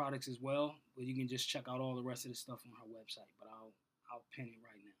sells other products as well, but you can just check out all the rest of the stuff on her website. But I'll pin it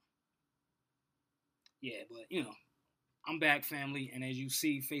right now. Yeah, but I'm back, family, and as you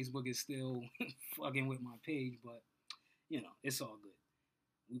see, Facebook is still fucking with my page, but it's all good.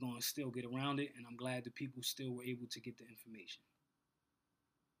 We're gonna still get around it, and I'm glad the people still were able to get the information.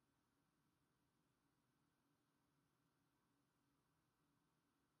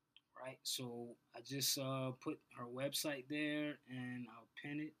 Right, so I just put her website there, and I'll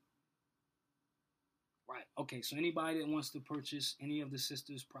pin it. Right, okay, so anybody that wants to purchase any of the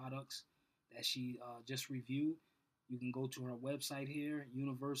sisters' products that she just reviewed, you can go to her website here,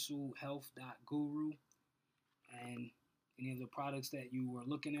 universalhealth.guru, and any of the products that you were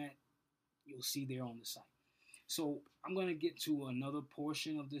looking at, you'll see there on the site. So I'm going to get to another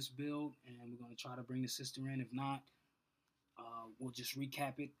portion of this build, and we're going to try to bring the sister in. If not, we'll just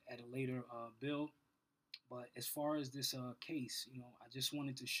recap it at a later build. But as far as this case, I just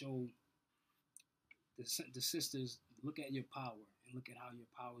wanted to show the sisters, look at your power and look at how your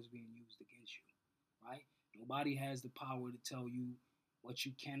power is being used against you, right? Nobody has the power to tell you what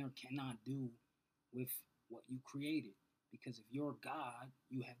you can or cannot do with what you created. Because if you're God,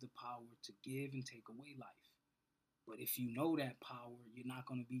 you have the power to give and take away life. But if you know that power, you're not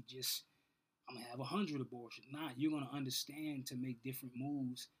going to be just, I'm going to have 100 abortions. Nah, you're going to understand to make different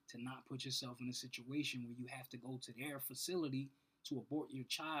moves to not put yourself in a situation where you have to go to their facility to abort your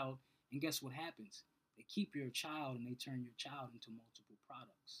child. And guess what happens? They keep your child and they turn your child into multiple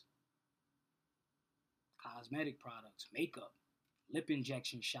products. Cosmetic products, makeup, lip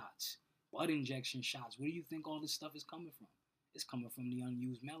injection shots, butt injection shots. Where do you think all this stuff is coming from? It's coming from the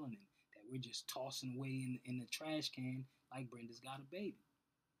unused melanin that we're just tossing away in the trash can like Brenda's got a baby.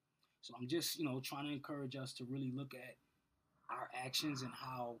 So I'm just, trying to encourage us to really look at our actions and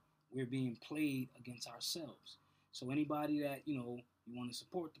how we're being played against ourselves. So anybody that, you want to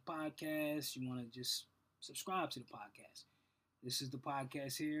support the podcast, you want to just subscribe to the podcast. This is the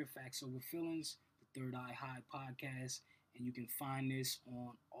podcast here, Facts Over Feelings, the Third Eye High podcast, and you can find this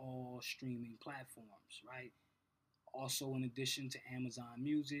on all streaming platforms, right? Also, in addition to Amazon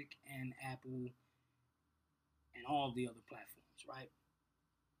Music and Apple and all the other platforms, right?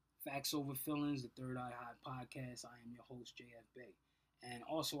 Facts Over Feelings, the Third Eye High podcast. I am your host, JF Bay. And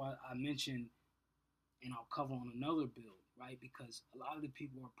also, I mentioned, and I'll cover on another build, right? Because a lot of the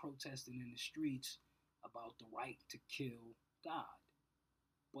people are protesting in the streets about the right to kill God.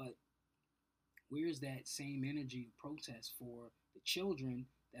 But where's that same energy of protest for the children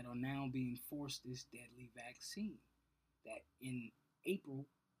that are now being forced this deadly vaccine? That in April,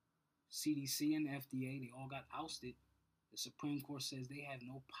 CDC and FDA, they all got ousted. The Supreme Court says they have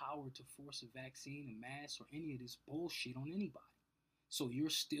no power to force a vaccine, a mask, or any of this bullshit on anybody. So you're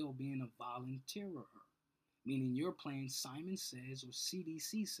still being a volunteerer, meaning you're playing Simon Says or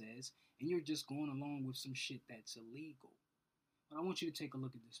CDC says, and you're just going along with some shit that's illegal. But I want you to take a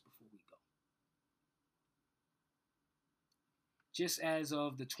look at this before we go. Just as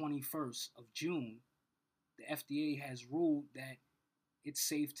of the 21st of June, the FDA has ruled that it's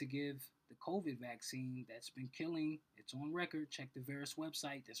safe to give the COVID vaccine that's been killing. It's on record. Check the Veris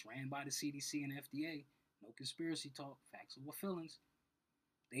website that's ran by the CDC and FDA. No conspiracy talk. Facts over feelings.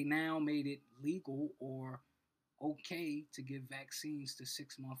 They now made it legal or okay to give vaccines to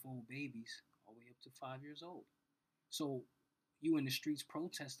 6-month-old babies all the way up to 5 years old. So you in the streets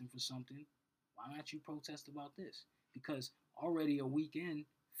protesting for something, why not you protest about this? Because already a week in,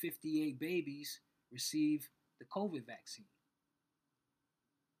 58 babies received the COVID vaccine.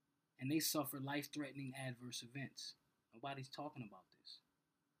 And they suffer life-threatening adverse events. Nobody's talking about this.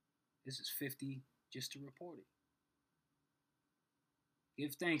 This is 50 just to report it.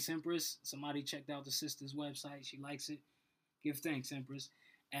 Give thanks, Empress. Somebody checked out the sister's website. She likes it. Give thanks, Empress.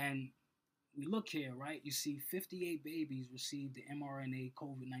 And we look here, right? You see 58 babies received the mRNA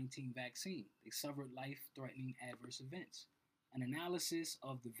COVID-19 vaccine. They suffered life-threatening adverse events. An analysis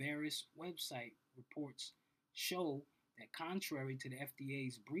of the Veris website reports show that contrary to the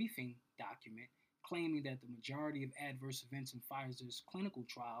FDA's briefing document claiming that the majority of adverse events in Pfizer's clinical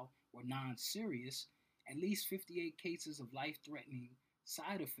trial were non-serious, at least 58 cases of life-threatening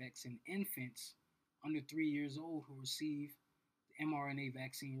side effects in infants under 3 years old who received the mRNA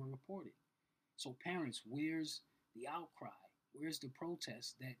vaccine were reported. So parents, where's the outcry? Where's the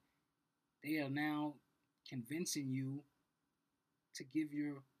protest that they are now convincing you to give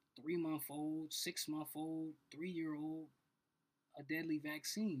your 3-month-old, 6-month-old, 3-year-old a deadly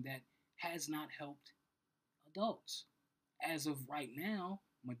vaccine that has not helped adults? As of right now,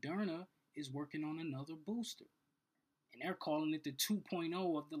 Moderna is working on another booster, and they're calling it the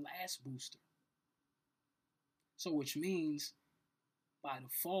 2.0 of the last booster. So, which means by the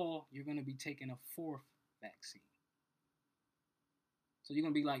fall, you're going to be taking a fourth vaccine. So, you're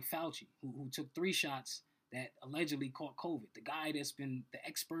going to be like Fauci, who took 3 shots that allegedly caught COVID. The guy that's been the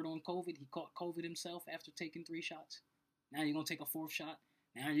expert on COVID, he caught COVID himself after taking 3 shots. Now you're going to take a fourth shot.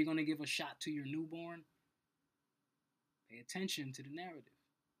 Now you're going to give a shot to your newborn. Pay attention to the narrative.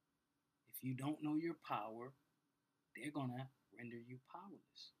 If you don't know your power, they're going to render you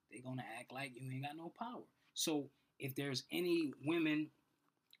powerless. They're going to act like you ain't got no power. So if there's any women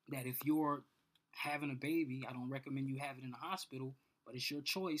that if you're having a baby, I don't recommend you have it in the hospital, but it's your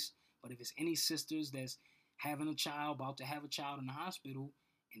choice. But if it's any sisters that's having a child, about to have a child in the hospital,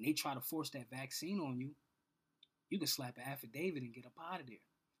 and they try to force that vaccine on you, you can slap an affidavit and get up out of there.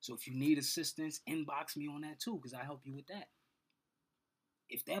 So if you need assistance, inbox me on that too, because I help you with that.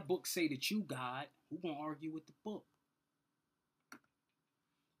 If that book say that you God, who gonna argue with the book? The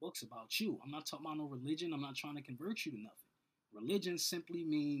book's about you. I'm not talking about no religion. I'm not trying to convert you to nothing. Religion simply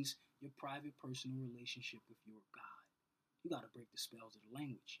means your private personal relationship with your God. You got to break the spells of the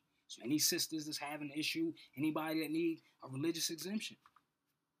language. So any sisters that's having an issue, anybody that need a religious exemption,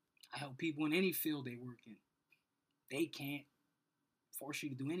 I help people in any field they work in. They can't force you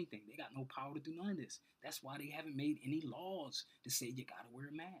to do anything. They got no power to do none of this. That's why they haven't made any laws to say you got to wear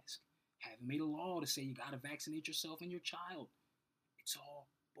a mask. Haven't made a law to say you got to vaccinate yourself and your child. It's all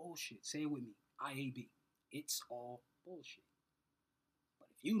bullshit. Say it with me. IAB. It's all bullshit. But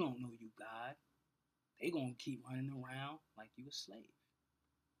if you don't know you God, they going to keep running around like you a slave.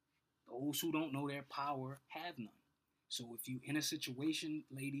 Those who don't know their power have none. So if you in a situation,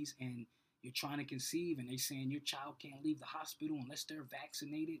 ladies, and you're trying to conceive and they saying your child can't leave the hospital unless they're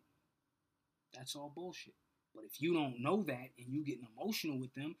vaccinated, that's all bullshit. But if you don't know that and you getting emotional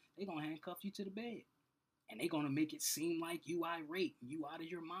with them, they're going to handcuff you to the bed. And they're going to make it seem like you irate and you out of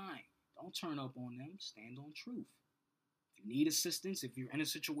your mind. Don't turn up on them. Stand on truth. If you need assistance, if you're in a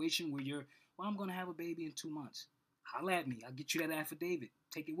situation where well, I'm going to have a baby in 2 months, holla at me. I'll get you that affidavit.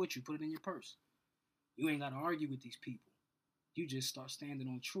 Take it with you. Put it in your purse. You ain't got to argue with these people. You just start standing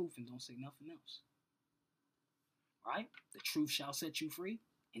on truth and don't say nothing else. Right? The truth shall set you free.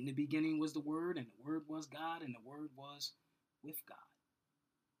 In the beginning was the Word, and the Word was God, and the Word was with God.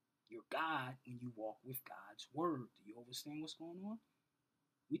 You're God when you walk with God's Word. Do you understand what's going on?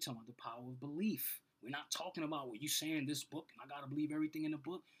 We talking about the power of belief. We're not talking about what you say in this book, and I got to believe everything in the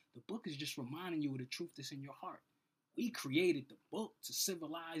book. The book is just reminding you of the truth that's in your heart. We created the book to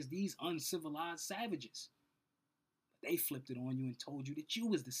civilize these uncivilized savages. They flipped it on you and told you that you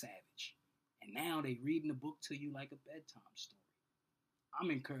was the savage. And now they reading the book to you like a bedtime story.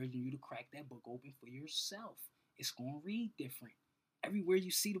 I'm encouraging you to crack that book open for yourself. It's going to read different. Everywhere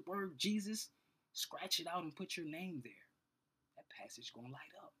you see the word Jesus, scratch it out and put your name there. That passage going to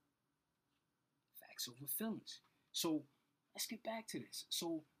light up. Facts over feelings. So let's get back to this.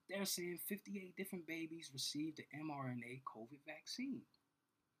 So they're saying 58 different babies received the mRNA COVID vaccine.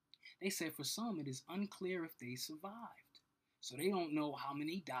 They said for some, it is unclear if they survived. So they don't know how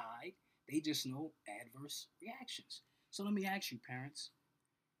many died. They just know adverse reactions. So let me ask you, parents,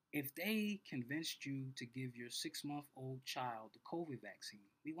 if they convinced you to give your 6-month-old child the COVID vaccine,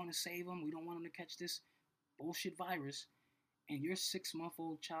 we want to save them, we don't want them to catch this bullshit virus, and your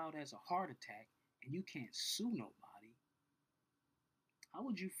 6-month-old child has a heart attack and you can't sue nobody, how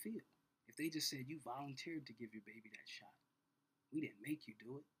would you feel if they just said you volunteered to give your baby that shot? We didn't make you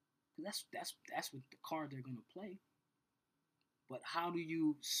do it. Because that's what the card they're going to play. But how do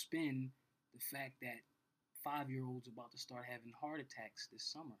you spin the fact that 5-year-olds about to start having heart attacks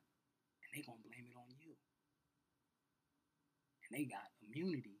this summer and they're going to blame it on you? And they got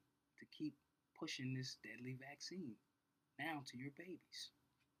immunity to keep pushing this deadly vaccine now to your babies.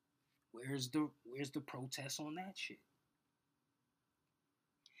 Where's the protest on that shit?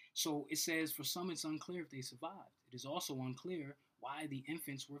 So it says for some it's unclear if they survived. It is also unclear why the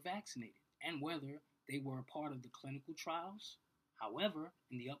infants were vaccinated and whether they were a part of the clinical trials. However,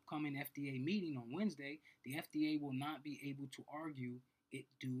 in the upcoming FDA meeting on Wednesday, the FDA will not be able to argue it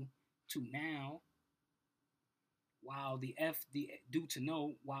due to while the FDA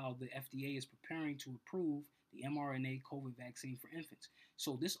is preparing to approve the mRNA COVID vaccine for infants.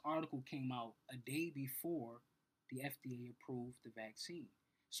 So this article came out a day before the FDA approved the vaccine.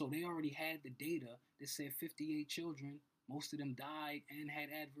 So they already had the data that said 58 children, most of them died and had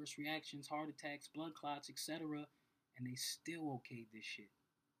adverse reactions, heart attacks, blood clots, etc. And they still okayed this shit.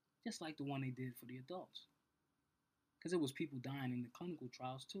 Just like the one they did for the adults. Because it was people dying in the clinical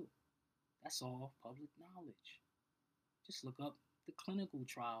trials too. That's all public knowledge. Just look up the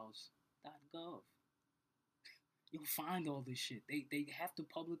clinicaltrials.gov. You'll find all this shit. They have to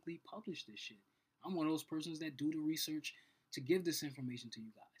publicly publish this shit. I'm one of those persons that do the research to give this information to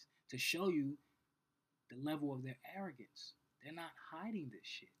you guys, to show you the level of their arrogance. They're not hiding this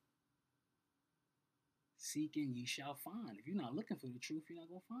shit. Seek and ye shall find. If you're not looking for the truth, you're not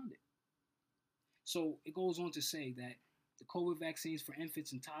going to find it. So it goes on to say that the COVID vaccines for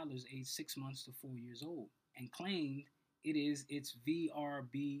infants and toddlers aged 6 months to 4 years old, and claimed it is its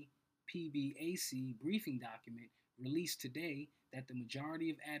VRBPBAC briefing document released today that the majority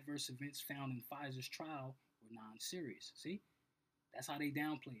of adverse events found in Pfizer's trial were non-serious. See? That's how they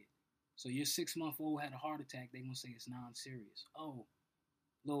downplay it. So your 6-month-old had a heart attack, they're going to say it's non-serious. Oh,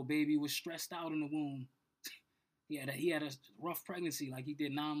 little baby was stressed out in the womb. He had a rough pregnancy, like he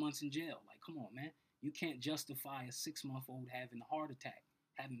did 9 months in jail. Like, come on, man. You can't justify a 6-month-old having a heart attack,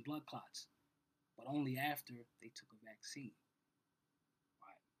 having blood clots, but only after they took a vaccine.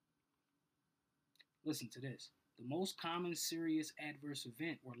 Right. Listen to this. The most common serious adverse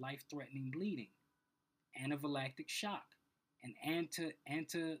event were life-threatening bleeding, anaphylactic shock, and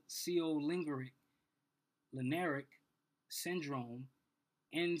anticeolinic syndrome,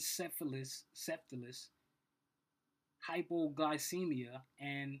 encephalus, hypoglycemia,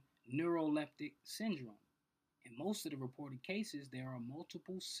 and neuroleptic syndrome. In most of the reported cases, there are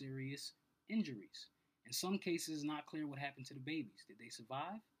multiple serious injuries. In some cases, not clear what happened to the babies. Did they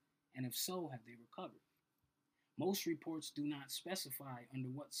survive? And if so, have they recovered? Most reports do not specify under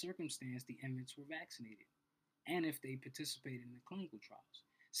what circumstance the infants were vaccinated and if they participated in the clinical trials.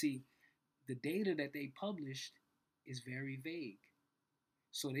 See, the data that they published is very vague.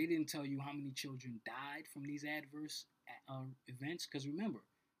 So they didn't tell you how many children died from these adverse events. Because remember,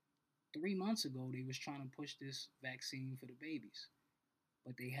 3 months ago, they was trying to push this vaccine for the babies.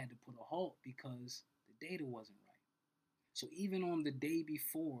 But they had to put a halt because the data wasn't right. So even on the day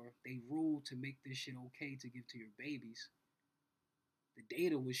before they ruled to make this shit okay to give to your babies, the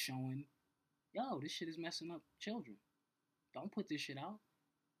data was showing, yo, this shit is messing up children. Don't put this shit out.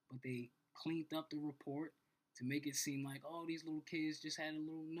 But they cleaned up the report to make it seem like, oh, these little kids just had a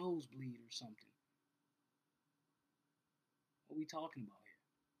little nosebleed or something. What are we talking about here?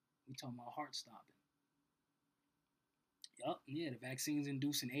 We talking about heart stopping. Yup, yeah, the vaccines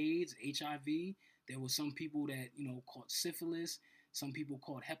inducing AIDS, HIV. There were some people that, caught syphilis. Some people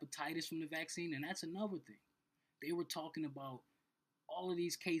caught hepatitis from the vaccine, and that's another thing. They were talking about all of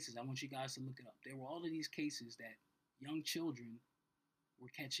these cases. I want you guys to look it up. There were all of these cases that young children were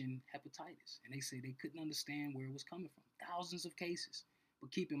catching hepatitis, and they say they couldn't understand where it was coming from. Thousands of cases.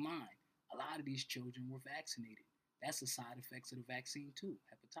 But keep in mind, a lot of these children were vaccinated. That's a side effect of the vaccine too,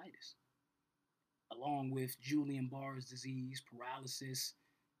 hepatitis. Along with Guillain-Barre's disease, paralysis,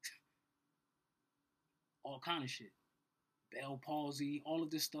 all kind of shit. Bell palsy, all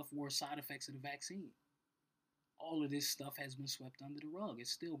of this stuff were side effects of the vaccine. All of this stuff has been swept under the rug.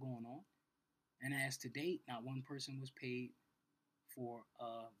 It's still going on. And as to date, not one person was paid for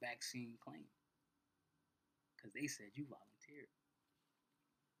a vaccine claim because they said you volunteered.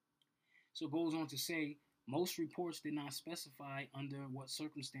 So it goes on to say, most reports did not specify under what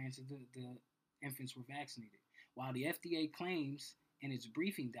circumstances the infants were vaccinated, while the FDA claims in its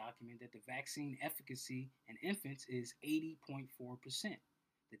briefing document that the vaccine efficacy in infants is 80.4%.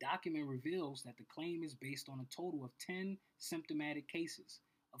 The document reveals that the claim is based on a total of 10 symptomatic cases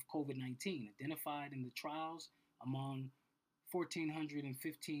of COVID-19 identified in the trials among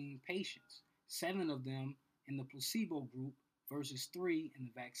 1,415 patients, 7 of them in the placebo group versus 3 in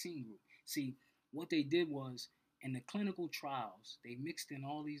the vaccine group. See, what they did was, in the clinical trials, they mixed in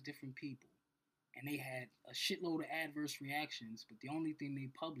all these different people, and they had a shitload of adverse reactions, but the only thing they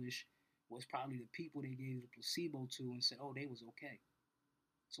published was probably the people they gave the placebo to and said, oh, they was okay.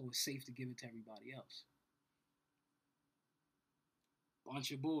 So it's safe to give it to everybody else.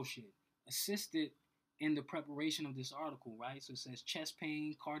 Bunch of bullshit. Assisted in the preparation of this article, right? So it says chest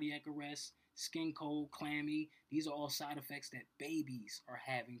pain, cardiac arrest, skin cold, clammy. These are all side effects that babies are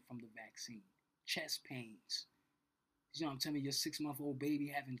having from the vaccine. Chest pains. You know, I'm telling you, your 6-month-old baby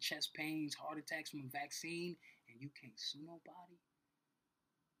having chest pains, heart attacks from a vaccine, and you can't sue nobody?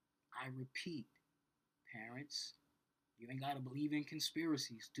 I repeat, parents, you ain't got to believe in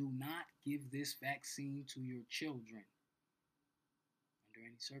conspiracies. Do not give this vaccine to your children under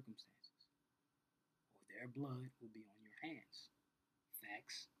any circumstances, or their blood will be on your hands.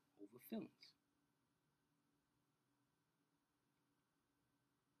 Facts over feelings.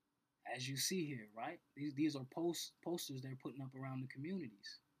 As you see here, right? These are posters they're putting up around the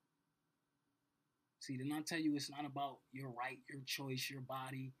communities. See, they're not telling you it's not about your right, your choice, your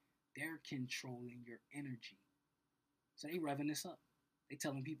body. They're controlling your energy. So they revving this up. They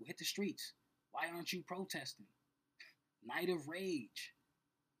telling people, hit the streets. Why aren't you protesting? Night of Rage.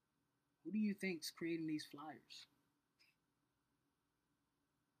 Who do you think's creating these flyers?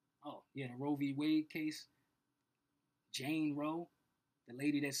 Oh, yeah, the Roe v. Wade case. Jane Roe, the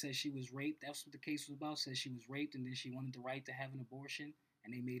lady that said she was raped. That's what the case was about. Said she was raped and then she wanted the right to have an abortion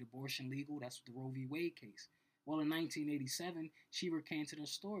and they made abortion legal. That's what the Roe v. Wade case. Well, in 1987, she recanted her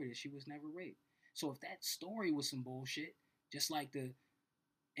story that she was never raped. So if that story was some bullshit, just like the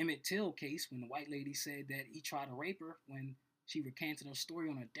Emmett Till case when the white lady said that he tried to rape her when she recanted her story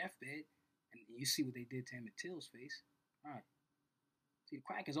on her deathbed, and you see what they did to Emmett Till's face. All right. See, the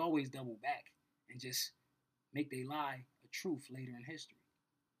crackers always double back and just make they lie a truth later in history.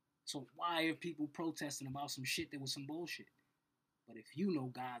 So why are people protesting about some shit that was some bullshit? But if you know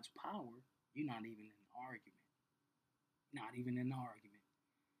God's power, you're not even in an argument. Not even in an argument.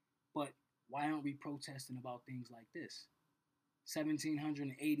 But why aren't we protesting about things like this?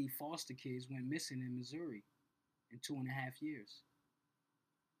 1,780 foster kids went missing in Missouri in 2.5 years.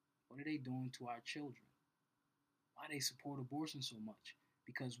 What are they doing to our children? Why they support abortion so much?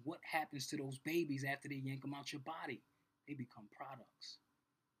 Because what happens to those babies after they yank them out your body? They become products.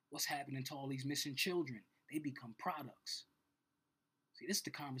 What's happening to all these missing children? They become products. See, this is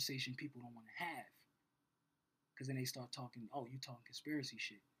the conversation people don't want to have. Because then they start talking, oh, you talking conspiracy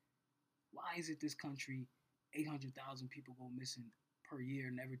shit. Why is it this country, 800,000 people go missing per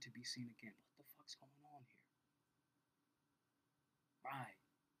year, never to be seen again? What the fuck's going on here? Right.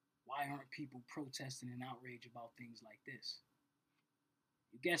 Why aren't people protesting and outraged about things like this?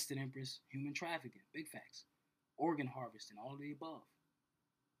 You guessed it, Empress. Human trafficking. Big facts. Organ harvesting. All of the above.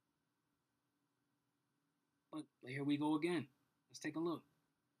 But here we go again. Let's take a look.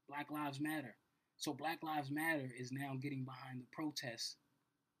 Black Lives Matter. So Black Lives Matter is now getting behind the protests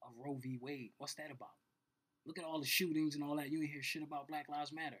of Roe v. Wade. What's that about? Look at all the shootings and all that. You ain't hear shit about Black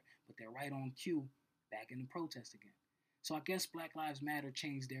Lives Matter. But they're right on cue back in the protest again. So I guess Black Lives Matter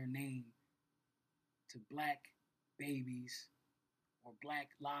changed their name to Black Babies or Black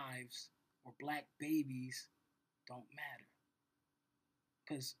Lives or Black Babies Don't Matter.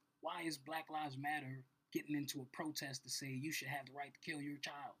 Because why is Black Lives Matter getting into a protest to say you should have the right to kill your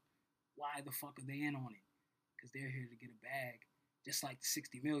child? Why the fuck are they in on it? Because they're here to get a bag. Just like the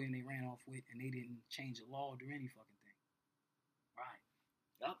 60 million they ran off with and they didn't change the law or do any fucking thing.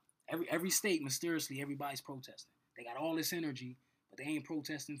 Right. Yep. Every state, mysteriously, everybody's protesting. They got all this energy, but they ain't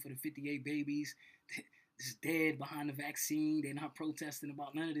protesting for the 58 babies that's dead behind the vaccine. They're not protesting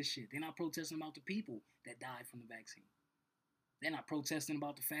about none of this shit. They're not protesting about the people that died from the vaccine. They're not protesting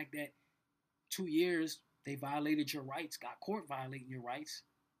about the fact that 2 years they violated your rights, got caught violating your rights,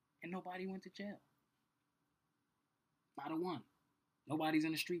 and nobody went to jail. Not a one. Nobody's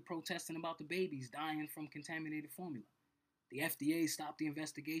in the street protesting about the babies dying from contaminated formula. The FDA stopped the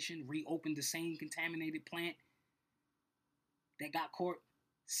investigation, reopened the same contaminated plant that got caught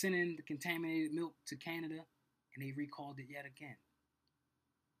sending the contaminated milk to Canada, and they recalled it yet again.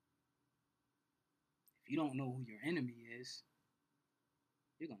 If you don't know who your enemy is,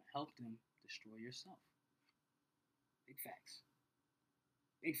 you're going to help them destroy yourself. Big facts.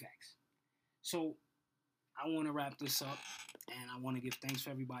 Big facts. So I want to wrap this up, and I want to give thanks for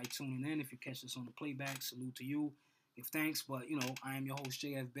everybody tuning in. If you catch this on the playback, salute to you. Give thanks, but, I am your host,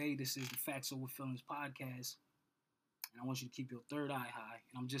 JF Bay. This is the Facts Over Feelings podcast, and I want you to keep your third eye high.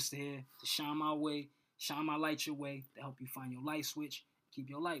 And I'm just here to shine my way, shine my light your way, to help you find your light switch, keep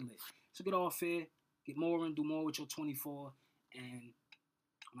your light lit. So get off here, get more and do more with your 24, and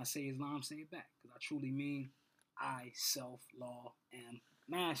when I say Islam, say it back, because I truly mean I, self-law, am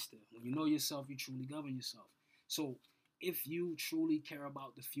master. When you know yourself, you truly govern yourself. So if you truly care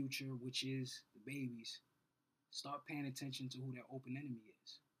about the future, which is the babies, start paying attention to who their open enemy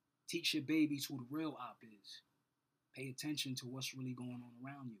is. Teach your babies who the real op is. Pay attention to what's really going on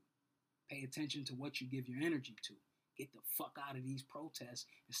around you. Pay attention to what you give your energy to. Get the fuck out of these protests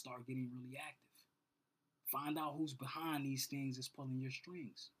and start getting really active. Find out who's behind these things that's pulling your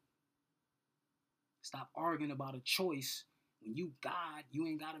strings. Stop arguing about a choice. When you God, you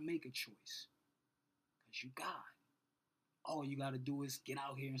ain't got to make a choice. Because you God. All you got to do is get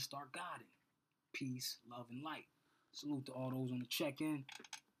out here and start Godding. Peace, love, and light. Salute to all those on the check-in.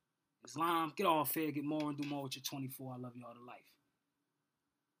 Islam, get off here, get more and do more with your 24. I love y'all to life.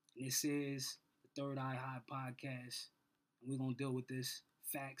 And this is the Third Eye High podcast. And we're going to deal with this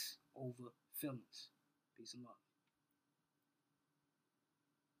facts over feelings. Peace and love.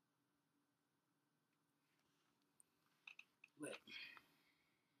 Lit.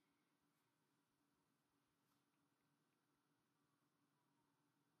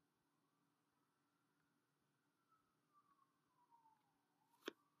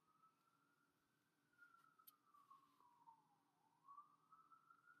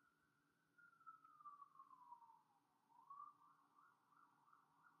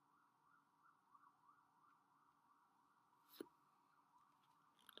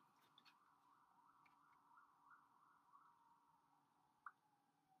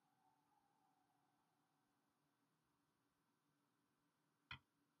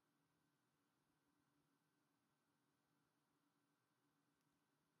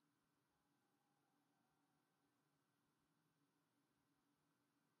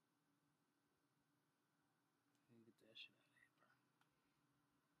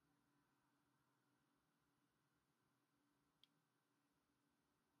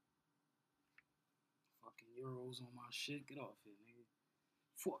 euros on my shit. Get off here, nigga.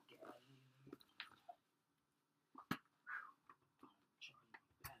 Fuck out of here.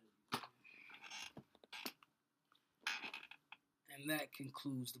 And that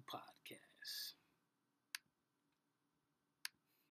concludes the podcast.